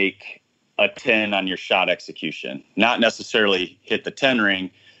to make a 10 on your shot execution. Not necessarily hit the 10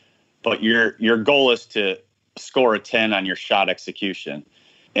 ring, but your goal is to score a 10 on your shot execution.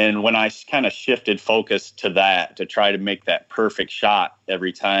 And when I kind of shifted focus to that, to try to make that perfect shot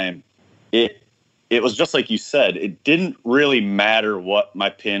every time, it was just like you said, it didn't really matter what my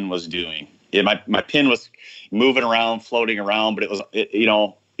pin was doing. My pin was moving around, floating around, but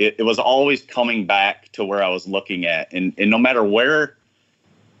it was always coming back to where I was looking at. And no matter where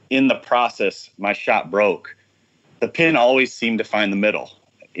in the process my shot broke, the pin always seemed to find the middle,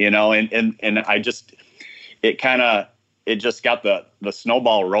 and I just, it just got the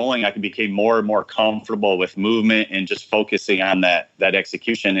snowball rolling. I became more and more comfortable with movement and just focusing on that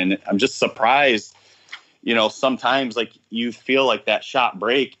execution. And I'm just surprised, sometimes like you feel like that shot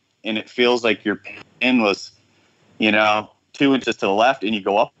break and it feels like your pin was, 2 inches to the left, and you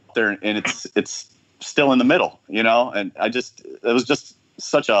go up there and it's still in the middle, and it was just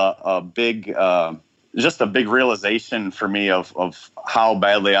such a big, just a big realization for me of how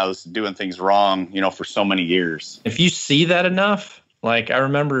badly I was doing things wrong, for so many years. If you see that enough, like I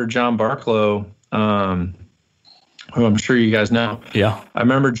remember John Barklow, who I'm sure you guys know. Yeah. I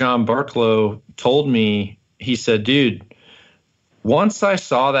remember John Barklow told me, he said, dude, once I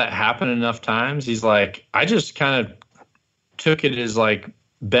saw that happen enough times, he's like, I just kind of took it as like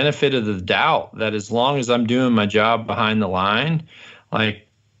benefit of the doubt that as long as I'm doing my job behind the line, like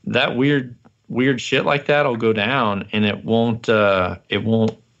that weird shit like that will go down, and it won't,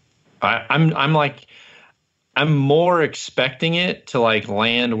 I'm more expecting it to like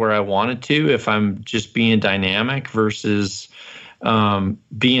land where I want it to if I'm just being dynamic versus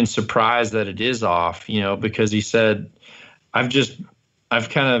being surprised that it is off, because he said, I've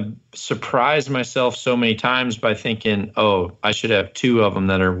kind of surprised myself so many times by thinking, oh, I should have 2 of them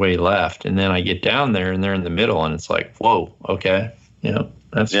that are way left. And then I get down there and they're in the middle, and it's like, whoa, okay.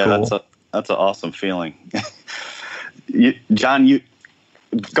 That's cool. That's an awesome feeling. John,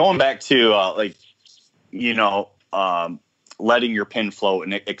 going back to letting your pin float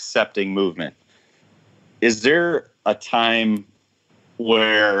and accepting movement. Is there a time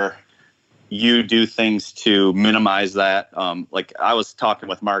where you do things to minimize that? Like I was talking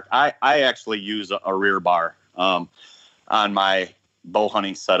with Mark, I actually use a rear bar on my bow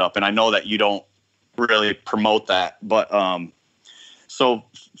hunting setup, and I know that you don't really promote that, but So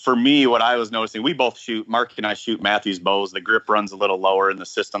for me, what I was noticing, Mark and I shoot Matthews bows. The grip runs a little lower in the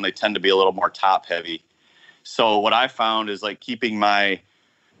system. They tend to be a little more top heavy. So what I found is like keeping my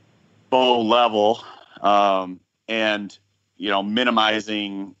bow level, and,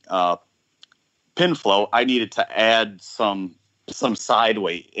 minimizing, pin flow. I needed to add some side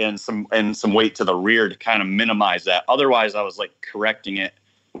weight and some weight to the rear to kind of minimize that. Otherwise I was like correcting it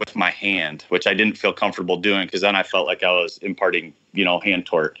with my hand, which I didn't feel comfortable doing, because then I felt like I was imparting, hand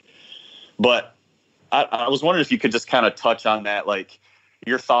torque. But I was wondering if you could just kind of touch on that, like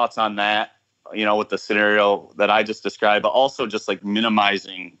your thoughts on that, with the scenario that I just described, but also just like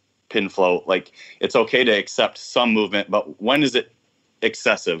minimizing pin flow. Like, it's okay to accept some movement, but when is it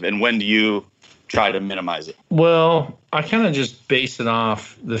excessive, and when do you try to minimize it? Well, I kind of just base it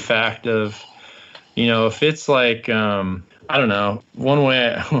off the fact of, if it's like, I don't know, one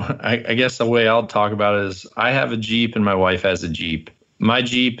way, I guess the way I'll talk about it is I have a Jeep and my wife has a Jeep. My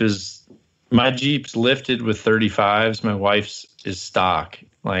Jeep's lifted with 35s. My wife's is stock.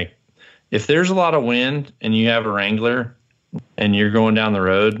 Like, if there's a lot of wind and you have a Wrangler and you're going down the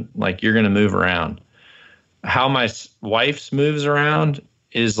road, like, you're going to move around. How my wife's moves around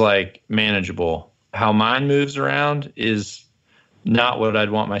is like manageable. How mine moves around is not what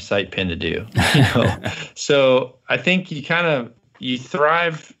I'd want my sight pin to do. So I think you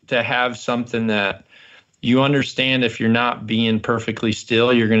thrive to have something that you understand. If you're not being perfectly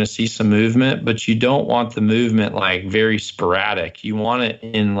still, you're going to see some movement, but you don't want the movement like very sporadic. You want it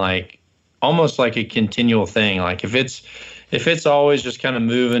in like almost like a continual thing. Like if it's always just kind of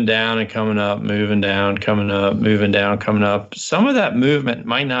moving down and coming up, moving down, coming up, moving down, coming up, some of that movement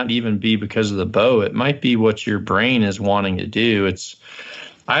might not even be because of the bow. It might be what your brain is wanting to do.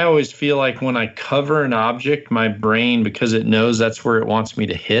 I always feel like when I cover an object, my brain, because it knows that's where it wants me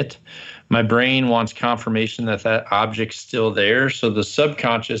to hit, my brain wants confirmation that that object's still there. So the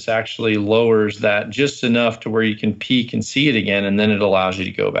subconscious actually lowers that just enough to where you can peek and see it again, and then it allows you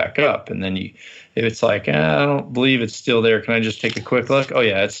to go back up. And then if it's like, I don't believe it's still there, can I just take a quick look? Oh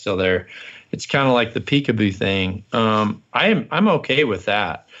yeah, it's still there. It's kind of like the peekaboo thing. I'm okay with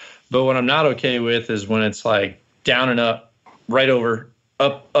that. But what I'm not okay with is when it's like down and up, right over,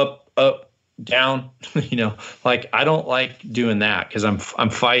 up, up, up, down. Like, I don't like doing that because I'm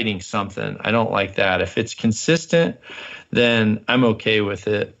fighting something. I don't like that. If it's consistent, then I'm okay with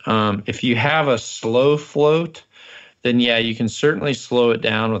it. If you have a slow float, then yeah, you can certainly slow it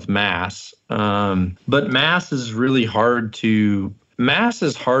down with mass. But mass is hard to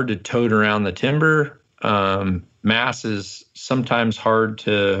tote around the timber. Mass is sometimes hard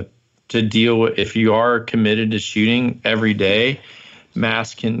to deal with. If you are committed to shooting every day,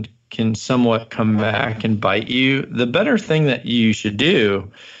 mass can somewhat come back and bite you. The better thing that you should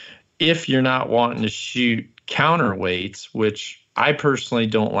do, if you're not wanting to shoot counterweights, which I personally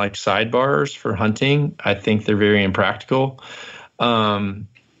don't like sidebars for hunting. I think they're very impractical.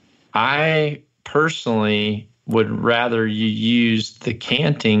 I personally would rather you use the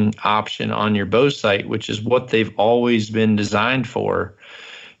canting option on your bow sight, which is what they've always been designed for.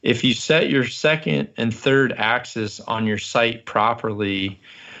 If you set your second and third axis on your sight properly,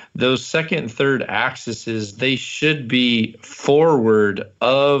 those second and third axes, they should be forward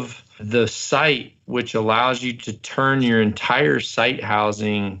of the sight, which allows you to turn your entire sight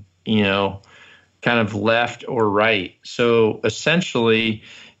housing, kind of left or right. So essentially,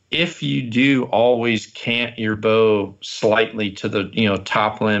 if you do always cant your bow slightly to the,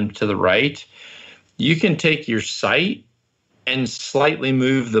 top limb to the right, you can take your sight and slightly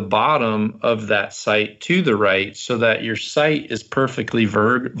move the bottom of that sight to the right so that your sight is perfectly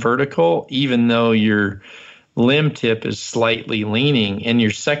vertical, even though your limb tip is slightly leaning, and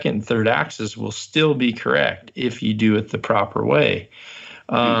your second and third axis will still be correct if you do it the proper way.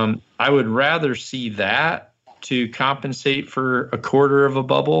 I would rather see that to compensate for a quarter of a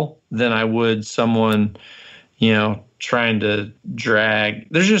bubble than I would someone, trying to drag.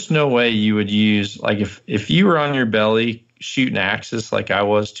 There's just no way you would use, like, if you were on your belly shooting axis like I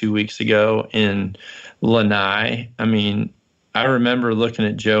was 2 weeks ago in Lanai. I mean, I remember looking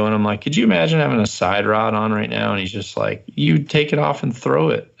at Joe and I'm like, could you imagine having a side rod on right now? And he's just like, you take it off and throw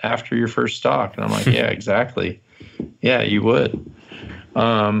it after your first stalk. And I'm like, yeah, exactly. Yeah, you would.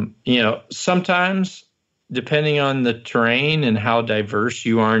 Sometimes depending on the terrain and how diverse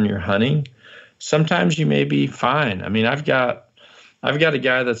you are in your hunting, sometimes you may be fine. I mean, I've got a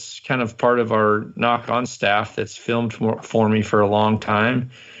guy that's kind of part of our knock-on staff that's filmed for me for a long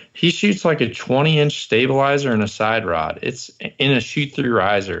time. He shoots like a 20-inch stabilizer and a side rod. It's in a shoot-through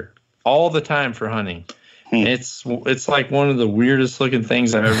riser all the time for hunting. It's like one of the weirdest looking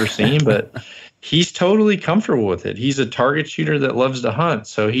things I've ever seen, but he's totally comfortable with it. He's a target shooter that loves to hunt,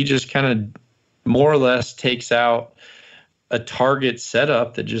 so he just kind of more or less takes out a target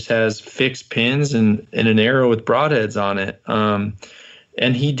setup that just has fixed pins and an arrow with broadheads on it.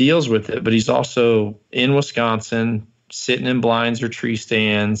 And he deals with it, but he's also in Wisconsin, sitting in blinds or tree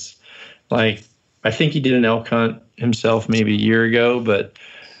stands. Like, I think he did an elk hunt himself maybe a year ago, but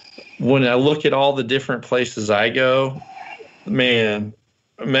when I look at all the different places I go, man,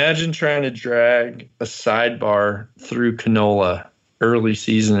 imagine trying to drag a sidebar through canola early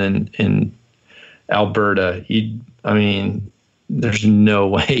season in Alberta. There's no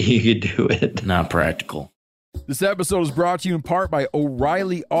way you could do it. Not practical. This episode is brought to you in part by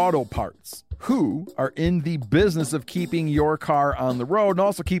O'Reilly Auto Parts, who are in the business of keeping your car on the road and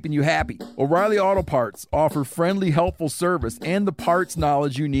also keeping you happy. O'Reilly Auto Parts offer friendly, helpful service and the parts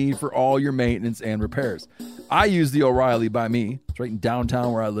knowledge you need for all your maintenance and repairs. I use the O'Reilly by me. It's right in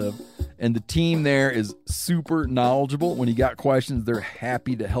downtown where I live. And the team there is super knowledgeable. When you got questions, they're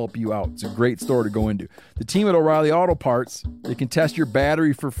happy to help you out. It's a great store to go into. The team at O'Reilly Auto Parts, they can test your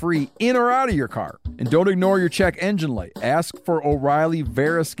battery for free in or out of your car. And don't ignore your check engine light. Ask for O'Reilly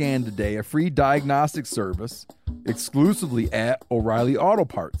VeriScan today, a free diagnostic service exclusively at O'Reilly Auto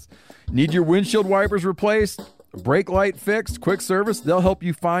Parts. Need your windshield wipers replaced? A brake light fixed? Quick service? They'll help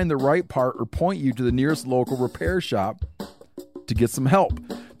you find the right part or point you to the nearest local repair shop to get some help.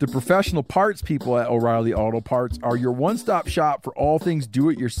 The professional parts people at O'Reilly Auto Parts are your one-stop shop for all things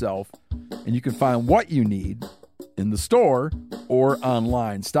do-it-yourself, and you can find what you need in the store or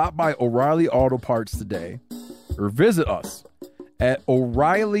online. Stop by O'Reilly Auto Parts today or visit us at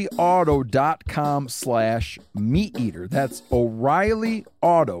O'ReillyAuto.com/meateater. That's O'Reilly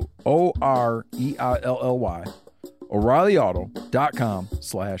Auto, O-R-E-I-L-L-Y,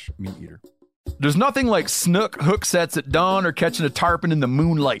 O'ReillyAuto.com/meateater. There's nothing like snook hook sets at dawn or catching a tarpon in the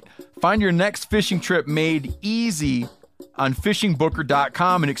moonlight. Find your next fishing trip made easy on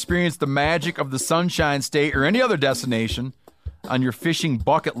fishingbooker.com and experience the magic of the Sunshine State or any other destination on your fishing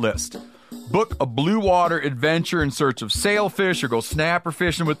bucket list. Book a blue water adventure in search of sailfish or go snapper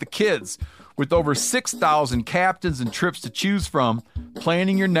fishing with the kids. With over 6,000 captains and trips to choose from,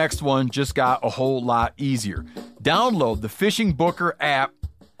 planning your next one just got a whole lot easier. Download the Fishing Booker app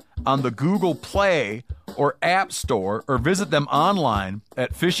on the Google Play or App Store, or visit them online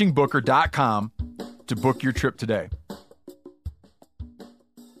at fishingbooker.com to book your trip today.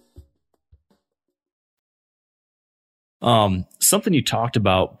 Something you talked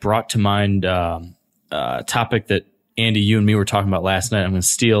about brought to mind a topic that Andy, you and me were talking about last night. I'm going to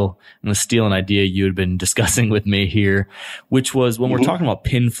steal an idea you had been discussing with me here, which was when we're talking about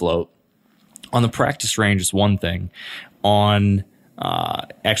pin float on the practice range is one thing. On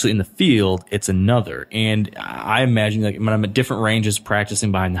actually in the field, it's another. And I imagine, like, when I'm at different ranges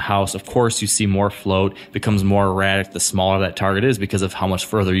practicing behind the house, of course you see more float, becomes more erratic the smaller that target is because of how much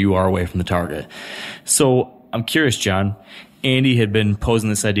further you are away from the target. So I'm curious, John. Andy had been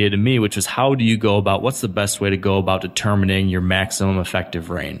posing this idea to me, which was what's the best way to go about determining your maximum effective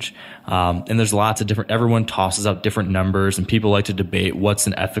range? And there's lots of everyone tosses out different numbers, and people like to debate what's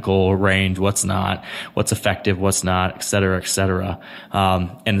an ethical range, what's not, what's effective, what's not, et cetera, et cetera.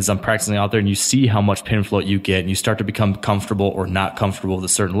 And as I'm practicing out there and you see how much pin float you get and you start to become comfortable or not comfortable with a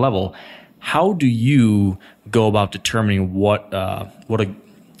certain level, how do you go about determining what a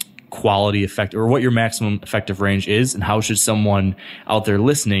quality effect or what your maximum effective range is, and how should someone out there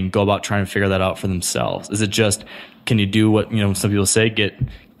listening go about trying to figure that out for themselves? Is it just, can you do what, some people say, get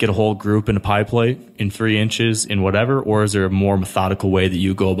a whole group in a pie plate in 3 inches in whatever, or is there a more methodical way that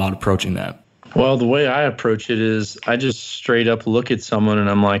you go about approaching that? Well, the way I approach it is I just straight up look at someone and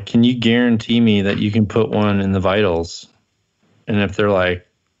I'm like, can you guarantee me that you can put one in the vitals? And if they're like,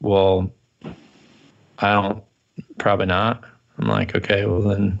 well, I don't, probably not. I'm like, okay, well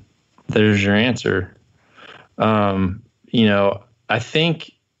then there's your answer. I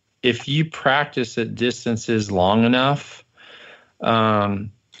think if you practice at distances long enough,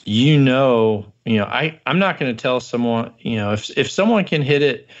 I'm not going to tell someone, if someone can hit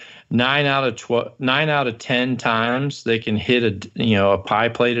it 9 out of 10 times, they can hit a pie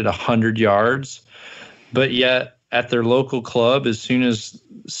plate at 100 yards, but yet at their local club, as soon as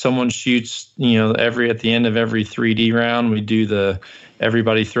someone shoots, at the end of every 3D round, we do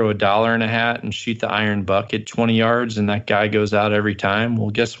everybody throw $1 in a hat and shoot the iron bucket 20 yards, and that guy goes out every time. Well,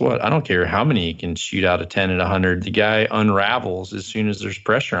 guess what? I don't care how many he can shoot out of 10 at 100. The guy unravels as soon as there's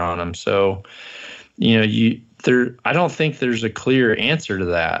pressure on him. So, I don't think there's a clear answer to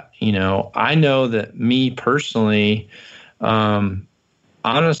that. I know that me personally, honestly,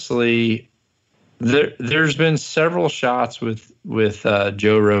 There's been several shots with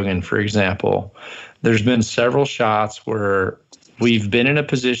Joe Rogan, for example. There's been several shots where we've been in a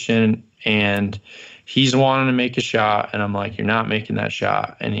position and he's wanting to make a shot, and I'm like, you're not making that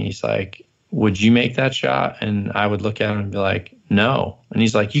shot. And he's like, would you make that shot? And I would look at him and be like, no. And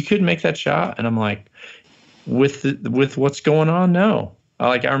he's like, you couldn't make that shot? And I'm like, with what's going on, no.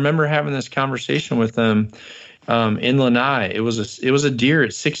 I remember having this conversation with him in Lanai. It was a deer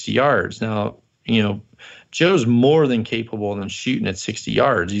at 60 yards. Now, Joe's more than capable of shooting at 60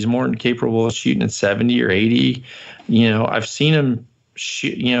 yards. He's more than capable of shooting at 70 or 80. I've seen him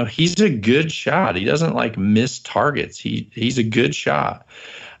shoot. He's a good shot. He doesn't miss targets. He's a good shot.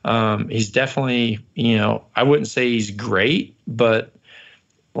 He's definitely, I wouldn't say he's great, but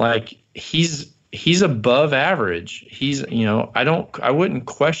he's above average. He's, I wouldn't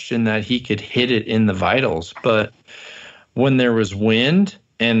question that he could hit it in the vitals, but when there was wind,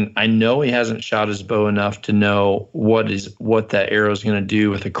 and I know he hasn't shot his bow enough to know what that arrow is going to do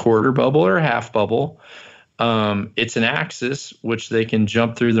with a quarter bubble or a half bubble. It's an axis, which they can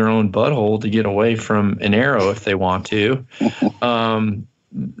jump through their own butthole to get away from an arrow if they want to.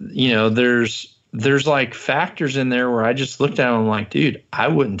 There's factors in there where I just looked at him and I'm like, dude, I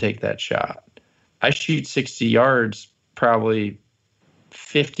wouldn't take that shot. I shoot 60 yards, probably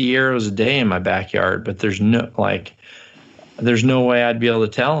 50 arrows a day in my backyard, but there's no way I'd be able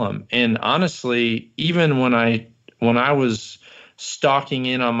to tell him. And honestly, even when I was stalking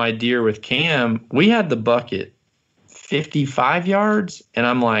in on my deer with Cam, we had the bucket 55 yards, and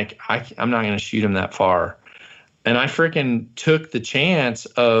I'm like, I'm not going to shoot him that far. And I freaking took the chance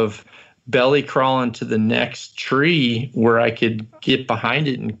of belly crawling to the next tree where I could get behind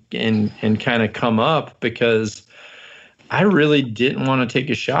it and kind of come up, because I really didn't want to take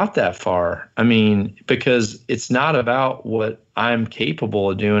a shot that far. I mean, because it's not about what I'm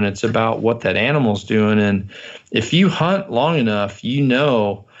capable of doing. It's about what that animal's doing. And if you hunt long enough,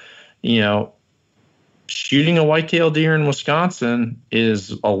 shooting a whitetail deer in Wisconsin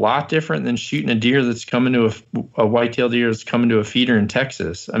is a lot different than shooting a deer that's coming to a whitetail deer that's coming to a feeder in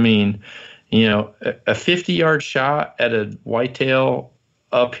Texas. I mean, a 50-yard shot at a whitetail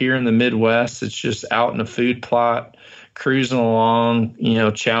up here in the Midwest, it's just out in a food plot, cruising along,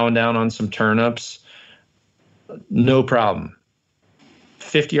 chowing down on some turnips, no problem.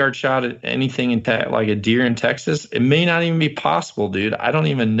 50-yard shot at anything like a deer in Texas, it may not even be possible, dude. I don't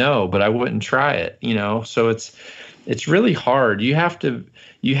even know, but I wouldn't try it, So it's really hard. You have to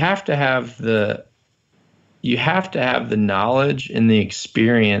have the knowledge and the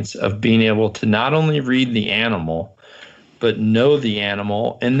experience of being able to not only read the animal, but know the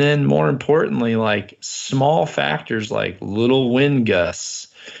animal. And then more importantly, small factors like little wind gusts,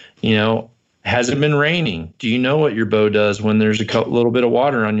 has it been raining? Do you know what your bow does when there's a little bit of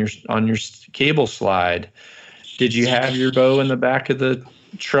water on your cable slide? Did you have your bow in the back of the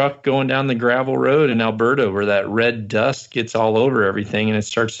truck going down the gravel road in Alberta where that red dust gets all over everything and it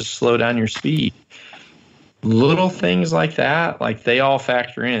starts to slow down your speed? Little things like that, they all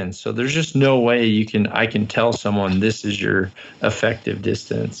factor in. So there's just no way I can tell someone this is your effective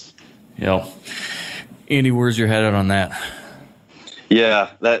distance. Andy, where's your head at on that? Yeah,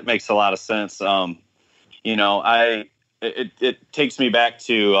 that makes a lot of sense. It takes me back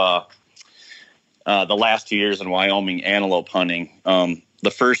to the last 2 years in Wyoming antelope hunting.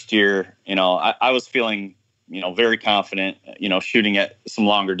 The first year, I was feeling, very confident, shooting at some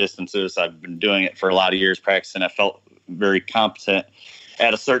longer distances. I've been doing it for a lot of years, practicing. I felt very competent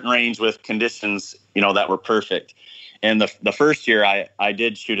at a certain range with conditions, that were perfect. And the first year I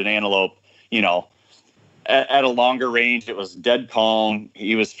did shoot an antelope, at a longer range. It was dead calm.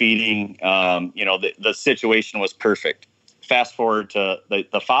 He was feeding. The situation was perfect. Fast forward to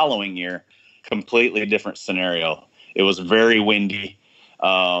the following year, completely different scenario. It was very windy.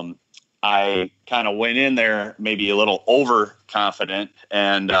 I kind of went in there maybe a little overconfident,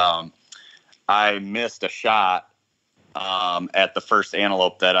 and I missed a shot at the first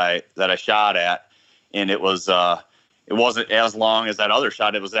antelope that I shot at, and it wasn't as long as that other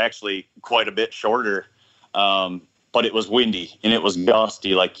shot. It was actually quite a bit shorter. But it was windy and it was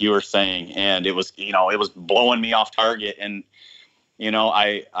gusty, like you were saying, and it was blowing me off target. And,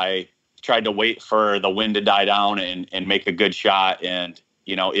 I tried to wait for the wind to die down and make a good shot. And,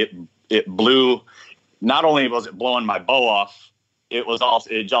 it blew, not only was it blowing my bow off, it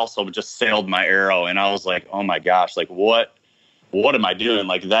also just sailed my arrow. And I was like, oh my gosh, what am I doing?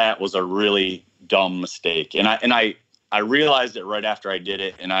 That was a really dumb mistake. And I realized it right after I did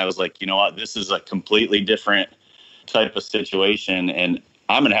it, and I was like, you know what, this is a completely different type of situation, and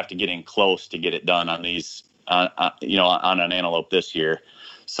I'm going to have to get in close to get it done on these, on an antelope this year.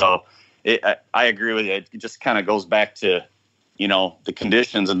 So, I agree with you. It just kind of goes back to, the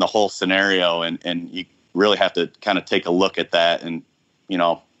conditions and the whole scenario. And you really have to kind of take a look at that and,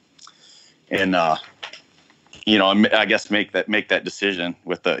 I guess make that decision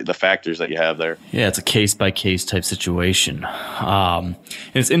with the factors that you have there. Yeah, it's a case by case type situation. And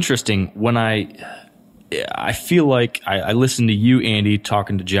it's interesting when I feel like I listened to you, Andy,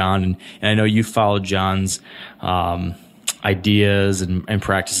 talking to John, and I know you followed John's ideas and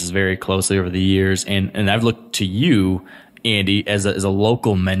practices very closely over the years, and I've looked to you, Andy, as a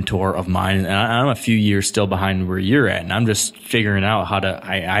local mentor of mine, and I'm a few years still behind where you're at, and I'm just figuring out how to.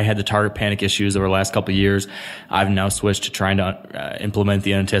 I had the target panic issues over the last couple of years. I've now switched to trying to implement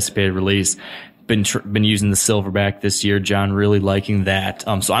the unanticipated release. Been using the Silverback this year, John, really liking that.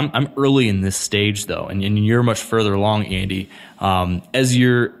 So I'm early in this stage though, and you're much further along, Andy. As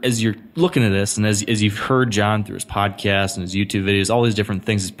you're looking at this, and as you've heard John through his podcast and his YouTube videos, all these different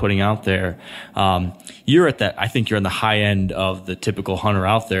things he's putting out there, you're at that. I think you're on the high end of the typical hunter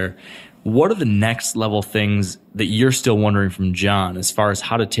out there. What are the next level things that you're still wondering from John as far as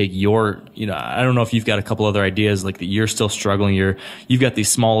how to take your, I don't know if you've got a couple other ideas like that you're still struggling. You've got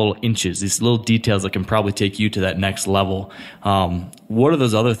these small little inches, these little details that can probably take you to that next level. What are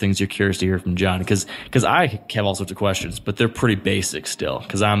those other things you're curious to hear from John? Because I have all sorts of questions, but they're pretty basic still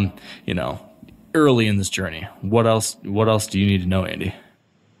because I'm, early in this journey. What else do you need to know, Andy?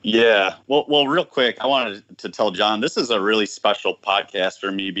 Yeah. Well, real quick, I wanted to tell John, this is a really special podcast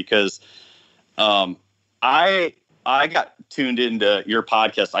for me because I got tuned into your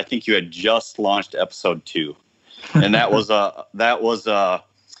podcast. I think you had just launched episode 2. And that was an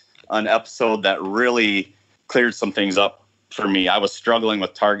episode that really cleared some things up for me. I was struggling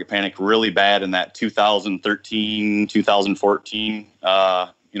with target panic really bad in that 2013, 2014,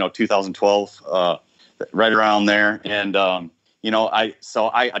 2012, right around there. And I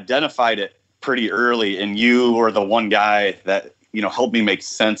identified it pretty early, and you were the one guy that, helped me make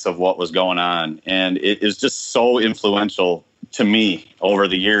sense of what was going on. And it is just so influential to me over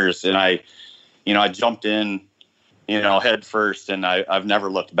the years. And I jumped in, head first, and I've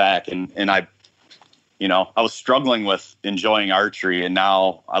never looked back. And I was struggling with enjoying archery, and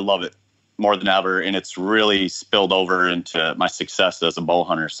now I love it more than ever. And it's really spilled over into my success as a bow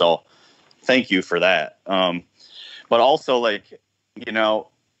hunter. So thank you for that. But also,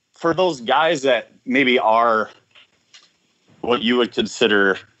 for those guys that maybe are what you would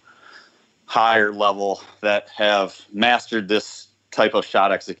consider higher level, that have mastered this type of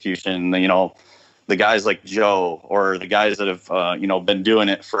shot execution, the guys like Joe or the guys that have, been doing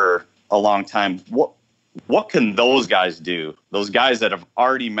it for a long time, what can those guys do? Those guys that have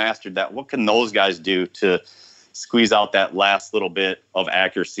already mastered that, what can those guys do to squeeze out that last little bit of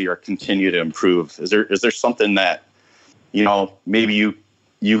accuracy or continue to improve? Is there something that, maybe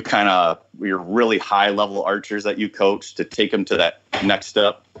you kind of, your really high level archers that you coach to take them to that next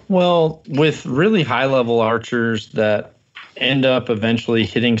step? Well, with really high level archers that end up eventually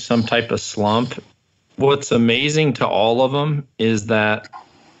hitting some type of slump, what's amazing to all of them is that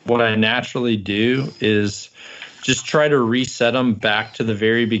what I naturally do is just try to reset them back to the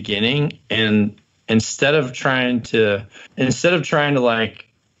very beginning. And instead of trying to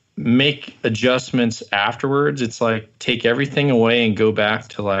make adjustments afterwards, it's like take everything away and go back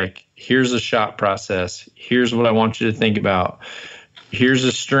to here's a shot process. Here's what I want you to think about. Here's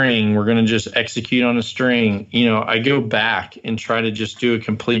a string. We're going to just execute on a string. I go back and try to just do a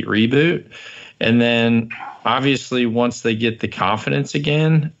complete reboot. And then obviously once they get the confidence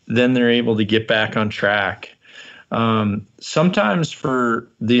again, then they're able to get back on track. Sometimes for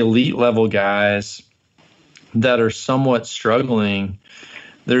the elite level guys that are somewhat struggling,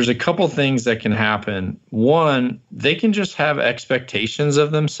 there's a couple things that can happen. One, they can just have expectations of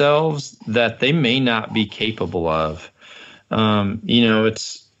themselves that they may not be capable of.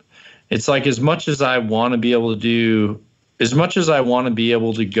 It's like as much as I want to be able to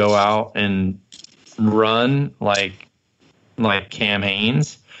go out and run like Cam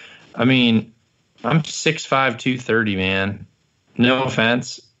Hanes. I mean, I'm 6'5", 230, man. No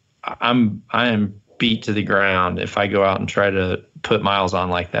offense. I am beat to the ground if I go out and try to put miles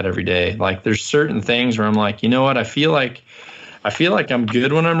on like that every day. There's certain things where I'm like, you know what? I feel like I'm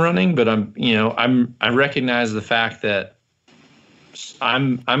good when I'm running, but I recognize the fact that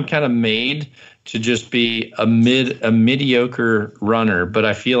I'm kind of made to just be a mediocre runner, but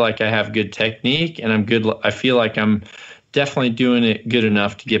I feel like I have good technique and I'm good. I feel like I'm definitely doing it good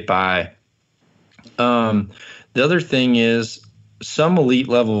enough to get by. The other thing is, some elite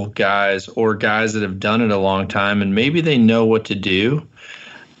level guys or guys that have done it a long time and maybe they know what to do,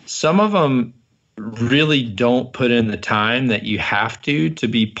 some of them really don't put in the time that you have to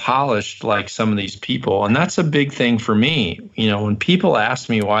be polished like some of these people. And that's a big thing for me. When people ask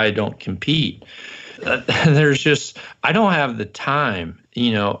me why I don't compete, I don't have the time.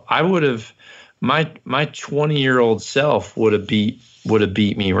 I would have, my 20-year-old self would have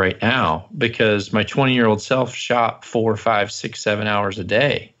beat me right now, because my 20-year-old self shot 4, 5, 6, 7 hours a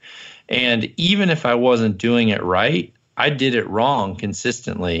day. And even if I wasn't doing it right, I did it wrong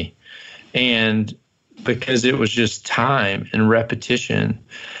consistently. And because it was just time and repetition.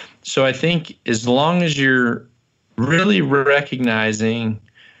 So I think as long as you're really recognizing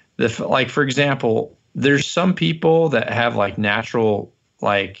like, for example, there's some people that have like natural,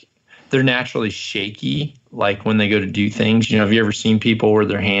 like they're naturally shaky, like when they go to do things. Have you ever seen people where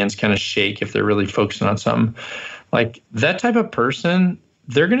their hands kind of shake if they're really focusing on something? Like that type of person,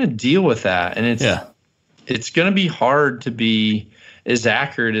 they're going to deal with that. And it's going to be hard to be as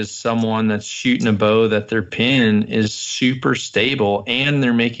accurate as someone that's shooting a bow that their pin is super stable and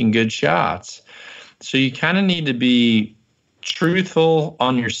they're making good shots. So you kind of need to be truthful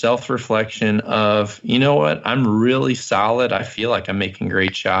on your self-reflection of, you know what, I'm really solid. I feel like I'm making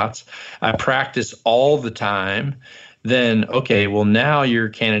great shots. I practice all the time. Then, okay, well, now you're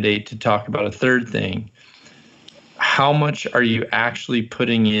a candidate to talk about a third thing. How much are you actually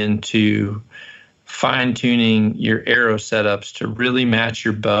putting into fine-tuning your arrow setups to really match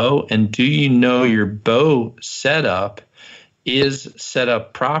your bow? And do you know your bow setup is set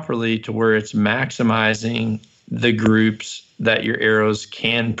up properly to where it's maximizing the groups that your arrows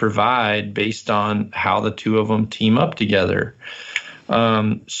can provide based on how the two of them team up together?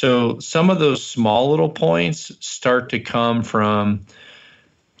 So some of those small little points start to come from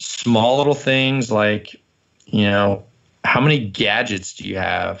small little things like, how many gadgets do you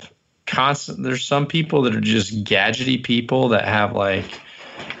have? There's some people that are just gadgety people that have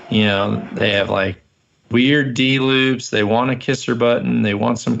they have like weird D loops. They want a kisser button. They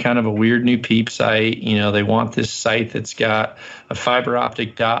want some kind of a weird new peep sight. They want this sight that's got a fiber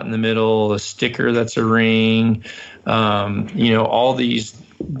optic dot in the middle, a sticker that's a ring, all these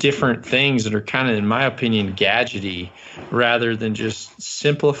different things that are kind of, in my opinion, gadgety, rather than just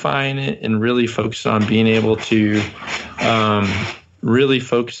simplifying it and really focusing on being able to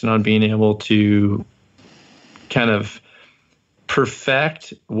kind of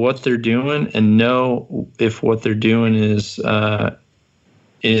perfect what they're doing and know if what they're doing is going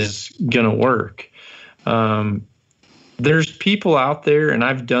to work. There's people out there, and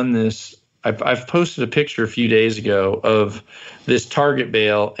I've done this. I've posted a picture a few days ago of this target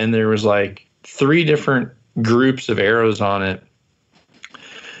bale, and there was like 3 different groups of arrows on it.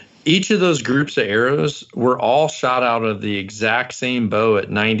 Each of those groups of arrows were all shot out of the exact same bow at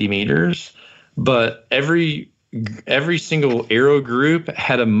 90 meters, but every single arrow group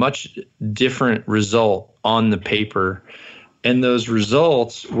had a much different result on the paper. And those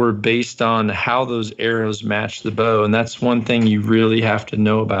results were based on how those arrows match the bow. And that's one thing you really have to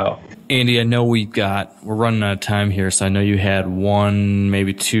know about. Andy, I know we're running out of time here, so I know you had 1,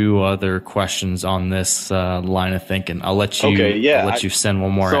 maybe 2 other questions on this line of thinking. I'll let you send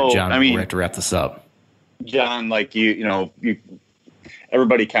one more at John. We have to wrap this up. John, like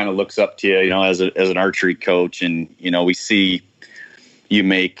everybody kind of looks up to you, as an archery coach, and we see you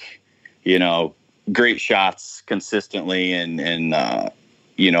make, great shots consistently, and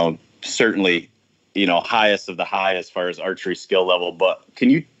certainly, highest of the high as far as archery skill level. But can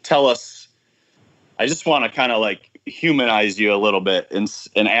you tell us? I just want to kind of like humanize you a little bit and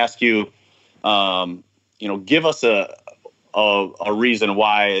ask you, give us a reason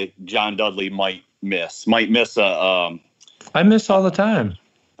why John Dudley might miss a. I miss all the time.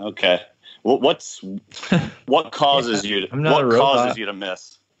 Okay. Well, what causes you to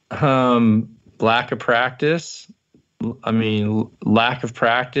miss? Lack of practice. Lack of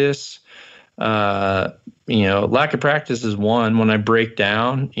practice. Lack of practice is one. When I break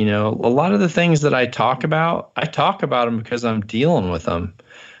down, a lot of the things that I talk about them because I'm dealing with them.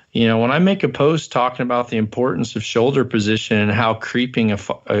 When I make a post talking about the importance of shoulder position and how creeping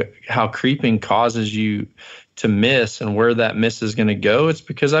causes you to miss and where that miss is going to go, it's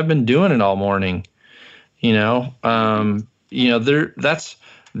because I've been doing it all morning.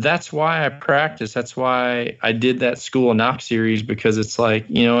 That's why I practice. That's why I did that School of Knox series, because it's like,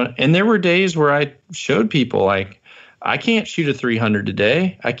 and there were days where I showed people like, I can't shoot a 300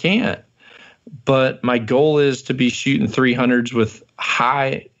 today. I can't. But my goal is to be shooting 300s with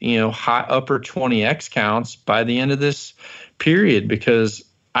high upper 20x counts by the end of this period, because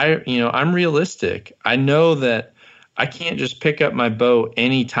I'm realistic. I know that I can't just pick up my bow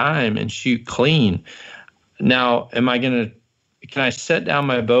anytime and shoot clean. Now, am I going to can I set down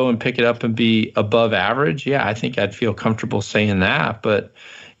my bow and pick it up and be above average? Yeah, I think I'd feel comfortable saying that. But,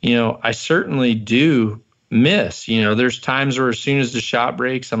 I certainly do miss. There's times where as soon as the shot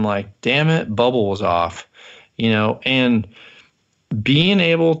breaks, I'm like, damn it, bubble was off. And being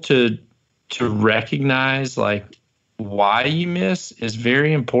able to recognize like why you miss is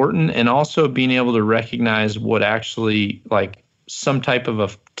very important, and also being able to recognize what actually like some type of a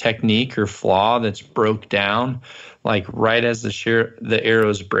technique or flaw that's broke down like right as the arrow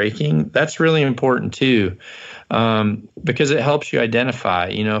is breaking. That's really important too, because it helps you identify.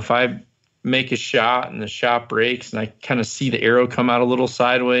 If I make a shot and the shot breaks and I kind of see the arrow come out a little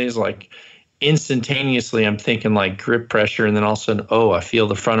sideways, like instantaneously I'm thinking like grip pressure, and then all of a sudden, I feel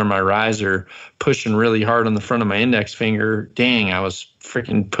the front of my riser pushing really hard on the front of my index finger. Dang, I was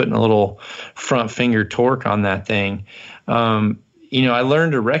freaking putting a little front finger torque on that thing. I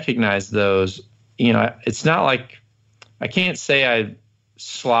learned to recognize those. It's not like I can't say I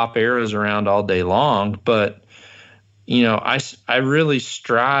slop arrows around all day long, but I really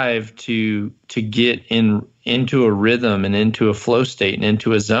strive to get into a rhythm and into a flow state and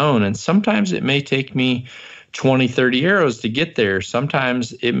into a zone. And sometimes it may take me 20, 30 arrows to get there.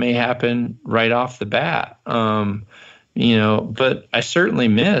 Sometimes it may happen right off the bat. But I certainly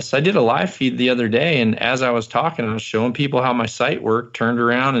miss. I did a live feed the other day, and as I was talking, I was showing people how my sight worked, turned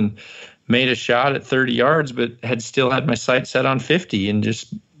around and made a shot at 30 yards, but had my sight set on 50 and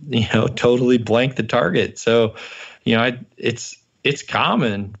just, totally blanked the target. So, it's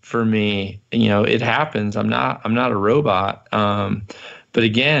common for me. It happens. I'm not a robot. But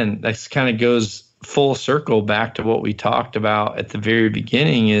again, that kind of goes full circle back to what we talked about at the very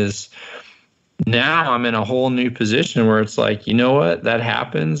beginning. Is now I'm in a whole new position where it's like, what, that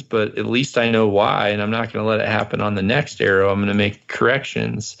happens, but at least I know why, and I'm not going to let it happen on the next arrow. I'm going to make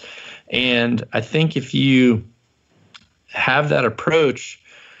corrections. And I think if you have that approach,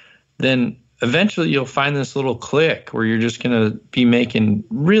 then eventually you'll find this little click where you're just going to be making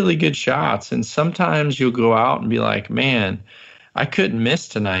really good shots. And sometimes you'll go out and be like, man, I couldn't miss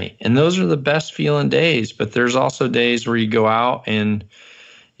tonight. And those are the best feeling days. But there's also days where you go out and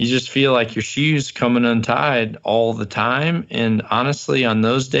you just feel like your shoe's coming untied all the time. And honestly, on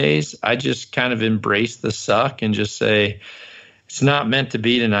those days, I just kind of embrace the suck and just say, it's not meant to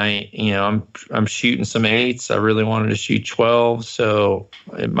be tonight. I'm shooting some 8s. I really wanted to shoot 12, so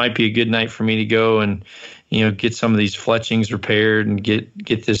it might be a good night for me to go and, get some of these fletchings repaired and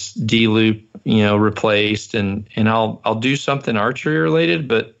get this D loop, replaced, and I'll do something archery related,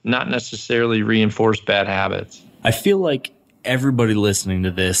 but not necessarily reinforce bad habits. I feel like everybody listening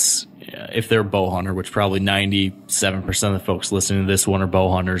to this, if they're a bow hunter, which probably 97% of the folks listening to this one are bow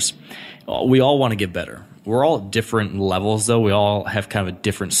hunters, we all want to get better. We're all at different levels, though. We all have kind of a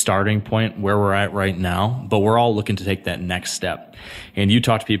different starting point where we're at right now, but we're all looking to take that next step. And you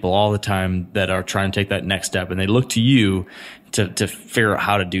talk to people all the time that are trying to take that next step, and they look to you to figure out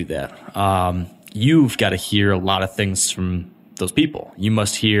how to do that. You've got to hear a lot of things from those people. You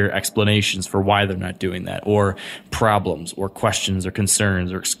must hear explanations for why they're not doing that, or problems, or questions, or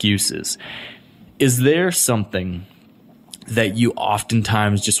concerns, or excuses. Is there something that you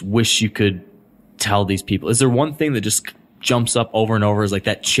oftentimes just wish you could tell these people? Is there one thing that just jumps up over and over as like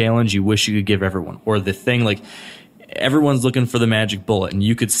that challenge you wish you could give everyone, or the thing like everyone's looking for the magic bullet and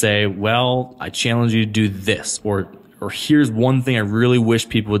you could say, well, I challenge you to do this, or here's one thing I really wish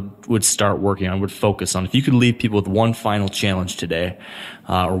people would start working on, would focus on? If you could leave people with one final challenge today,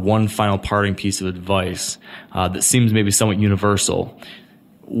 or one final parting piece of advice that seems maybe somewhat universal,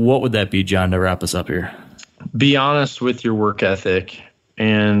 what would that be, John, to wrap us up here? Be honest with your work ethic.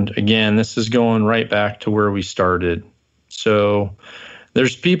 And again, this is going right back to where we started. So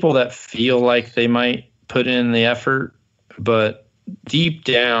there's people that feel like they might put in the effort, but deep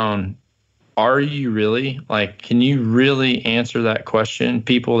down, are you really? Like, can you really answer that question?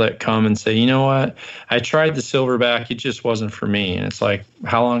 People that come and say, you know what, I tried the silverback, it just wasn't for me. And it's like,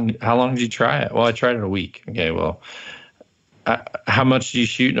 how long did you try it? Well, I tried it a week. Okay, well, how much do you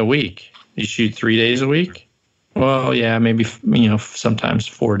shoot in a week? You shoot 3 days a week? Well, yeah, maybe, sometimes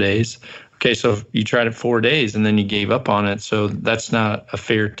 4 days. Okay, so you tried it 4 days and then you gave up on it. So that's not a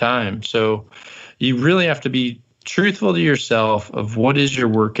fair time. So you really have to be truthful to yourself of what is your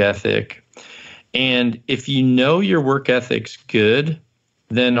work ethic. And if you know your work ethic's good,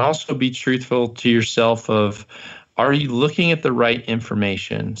 then also be truthful to yourself of, are you looking at the right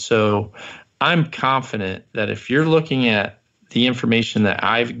information? So I'm confident that if you're looking at the information that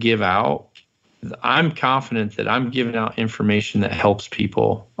I give out, I'm confident that I'm giving out information that helps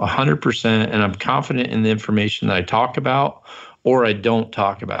people 100%, and I'm confident in the information that I talk about or I don't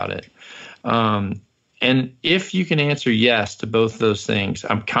talk about it. And if you can answer yes to both those things,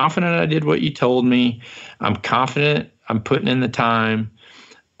 I'm confident I did what you told me. I'm confident I'm putting in the time.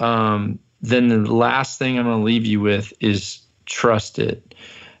 Then the last thing I'm going to leave you with is trust it.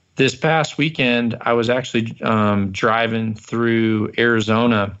 This past weekend, I was actually driving through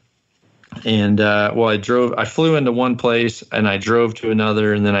Arizona, and I flew into one place and I drove to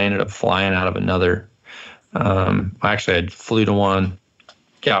another, and then I ended up flying out of another. Actually, I flew to one,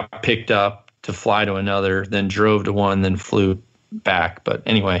 got picked up to fly to another, then drove to one, then flew back. But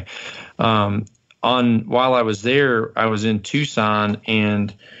anyway, while I was there, I was in Tucson,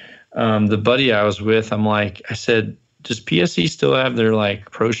 and the buddy I was with, I said, does PSE still have their like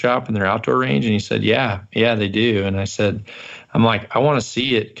pro shop and their outdoor range? And he said, yeah, they do. And I said, I want to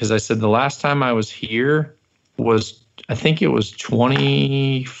see it, because I said the last time I was here was, I think it was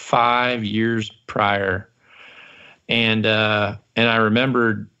 25 years prior. And I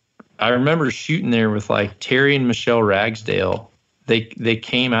remember shooting there with like Terry and Michelle Ragsdale. They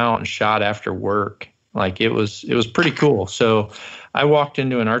came out and shot after work. Like it was pretty cool. So I walked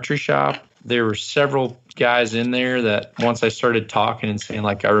into an archery shop. There were several guys in there that once I started talking and saying,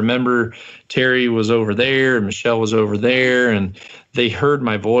 like, I remember Terry was over there and Michelle was over there, and they heard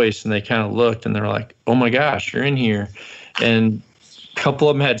my voice and they kind of looked and they're like, oh my gosh, you're in here. And a couple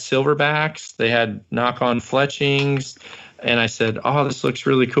of them had silverbacks. They had knock-on fletchings. And I said, oh, this looks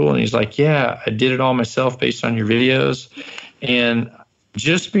really cool. And he's like, yeah, I did it all myself based on your videos. And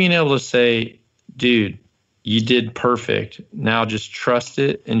just being able to say, dude, you did perfect. Now just trust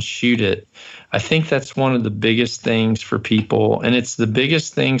it and shoot it. I think that's one of the biggest things for people. And it's the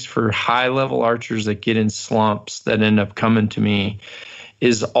biggest things for high-level archers that get in slumps that end up coming to me,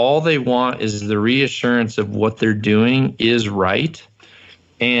 is all they want is the reassurance of what they're doing is right.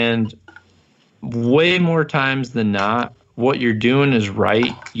 And way more times than not, what you're doing is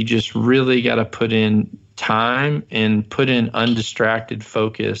right. You just really got to put in time and put in undistracted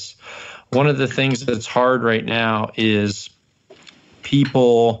focus. One of the things that's hard right now is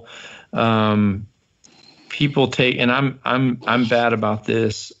people take, and I'm bad about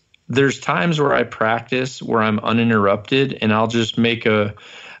this. There's times where I practice where I'm uninterrupted, and I'll just make a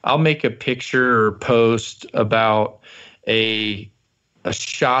picture or post about a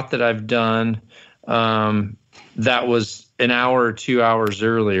shot that I've done that was an hour or 2 hours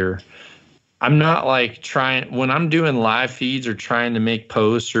earlier. I'm not like when I'm doing live feeds or trying to make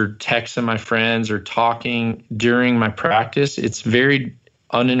posts or texting my friends or talking during my practice, it's very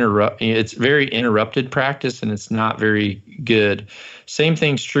interrupted practice, and it's not very good. Same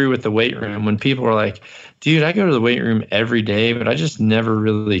thing's true with the weight room. When people are like, dude, I go to the weight room every day, but I just never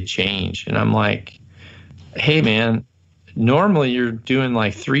really change. And I'm like, hey man, normally you're doing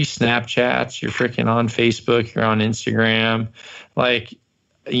like 3 Snapchats, you're freaking on Facebook, you're on Instagram. Like,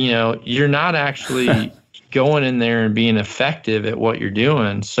 you're not actually going in there and being effective at what you're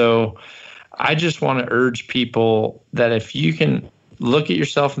doing. So I just want to urge people that if you can look at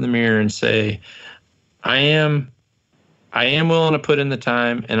yourself in the mirror and say, I am willing to put in the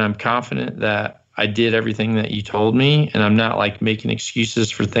time, and I'm confident that I did everything that you told me, and I'm not like making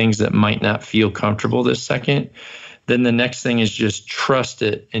excuses for things that might not feel comfortable this second, then the next thing is just trust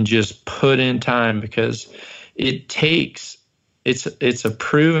it and just put in time, because it's a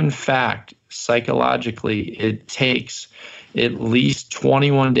proven fact psychologically. It takes at least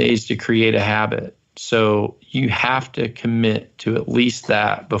 21 days to create a habit. So you have to commit to at least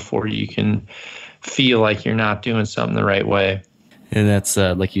that before you can feel like you're not doing something the right way. And that's,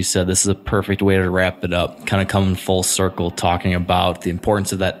 like you said, this is a perfect way to wrap it up, kind of coming full circle, talking about the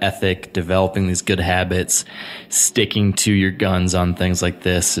importance of that ethic, developing these good habits, sticking to your guns on things like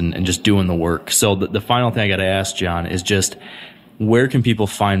this, and just doing the work. So the final thing I got to ask, John, is just, where can people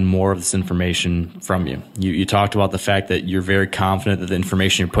find more of this information from you? You talked about the fact that you're very confident that the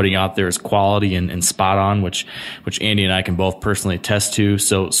information you're putting out there is quality and spot on, which Andy and I can both personally attest to.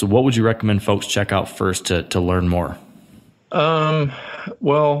 So what would you recommend folks check out first to learn more?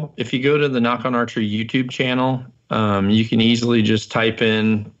 Well, if you go to the Nock On Archery YouTube channel, you can easily just type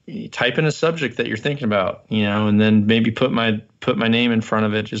in a subject that you're thinking about, and then maybe put my name in front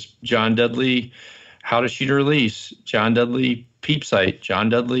of it. Just John Dudley, how to shoot a release, John Dudley peep sight, John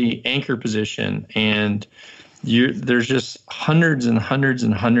Dudley anchor position, and there's just hundreds and hundreds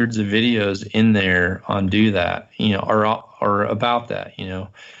and hundreds of videos in there on do that, or about that,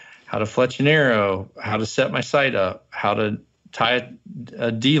 how to fletch an arrow, how to set my sight up, how to tie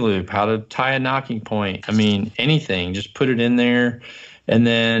a D-loop, how to tie a knocking point. I mean, anything, just put it in there. And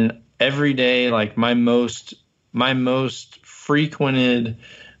then every day, like my most frequented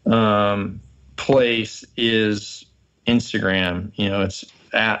place is Instagram.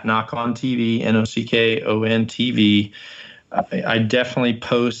 at Nockon TV, Nockon TV. I definitely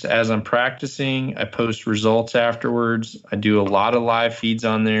post as I'm practicing. I post results afterwards. I do a lot of live feeds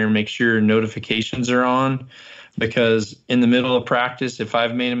on there. Make sure notifications are on, because in the middle of practice, if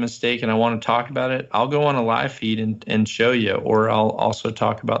I've made a mistake and I want to talk about it, I'll go on a live feed and show you, or I'll also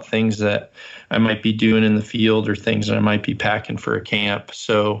talk about things that I might be doing in the field or things that I might be packing for a camp.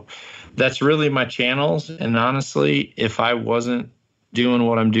 So that's really my channels. And honestly, if I wasn't doing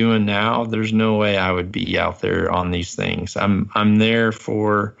what I'm doing now, there's no way I would be out there on these things. I'm there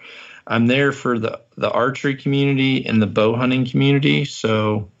for the archery community and the bow hunting community.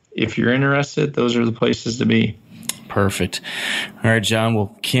 So if you're interested, those are the places to be. Perfect. All right, John.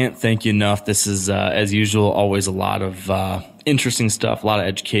 Well, can't thank you enough. This is, as usual, always a lot of interesting stuff, a lot of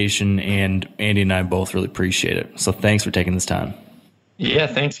education, and Andy and I both really appreciate it. So thanks for taking this time. Yeah,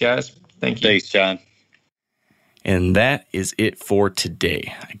 thanks, guys. Thank you. Thanks, John. And that is it for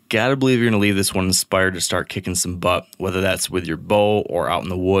today. I gotta believe you're gonna leave this one inspired to start kicking some butt, whether that's with your bow or out in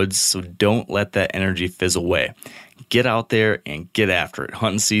the woods. So don't let that energy fizzle away. Get out there and get after it.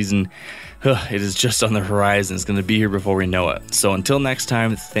 Hunting season, it is just on the horizon. It's gonna be here before we know it. So until next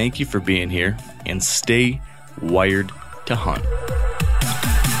time, thank you for being here, and stay wired to hunt.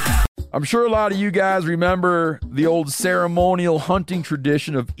 I'm sure a lot of you guys remember the old ceremonial hunting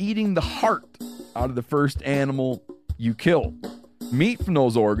tradition of eating the heart out of the first animal you kill. Meat from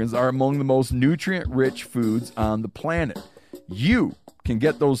those organs are among the most nutrient-rich foods on the planet. You can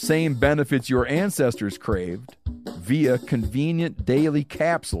get those same benefits your ancestors craved via convenient daily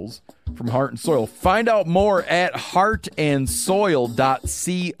capsules from Heart and Soil. Find out more at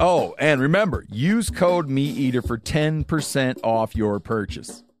heartandsoil.co. And remember, use code MeatEater for 10% off your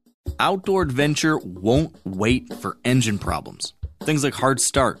purchase. Outdoor adventure won't wait for engine problems. Things like hard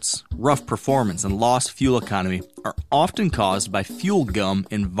starts, rough performance, and lost fuel economy are often caused by fuel gum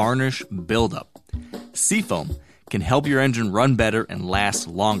and varnish buildup. Seafoam can help your engine run better and last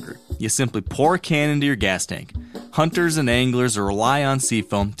longer. You simply pour a can into your gas tank. Hunters and anglers rely on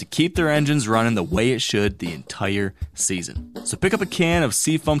Seafoam to keep their engines running the way it should the entire season. So pick up a can of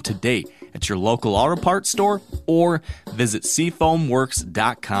Seafoam today at your local auto parts store or visit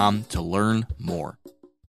seafoamworks.com to learn more.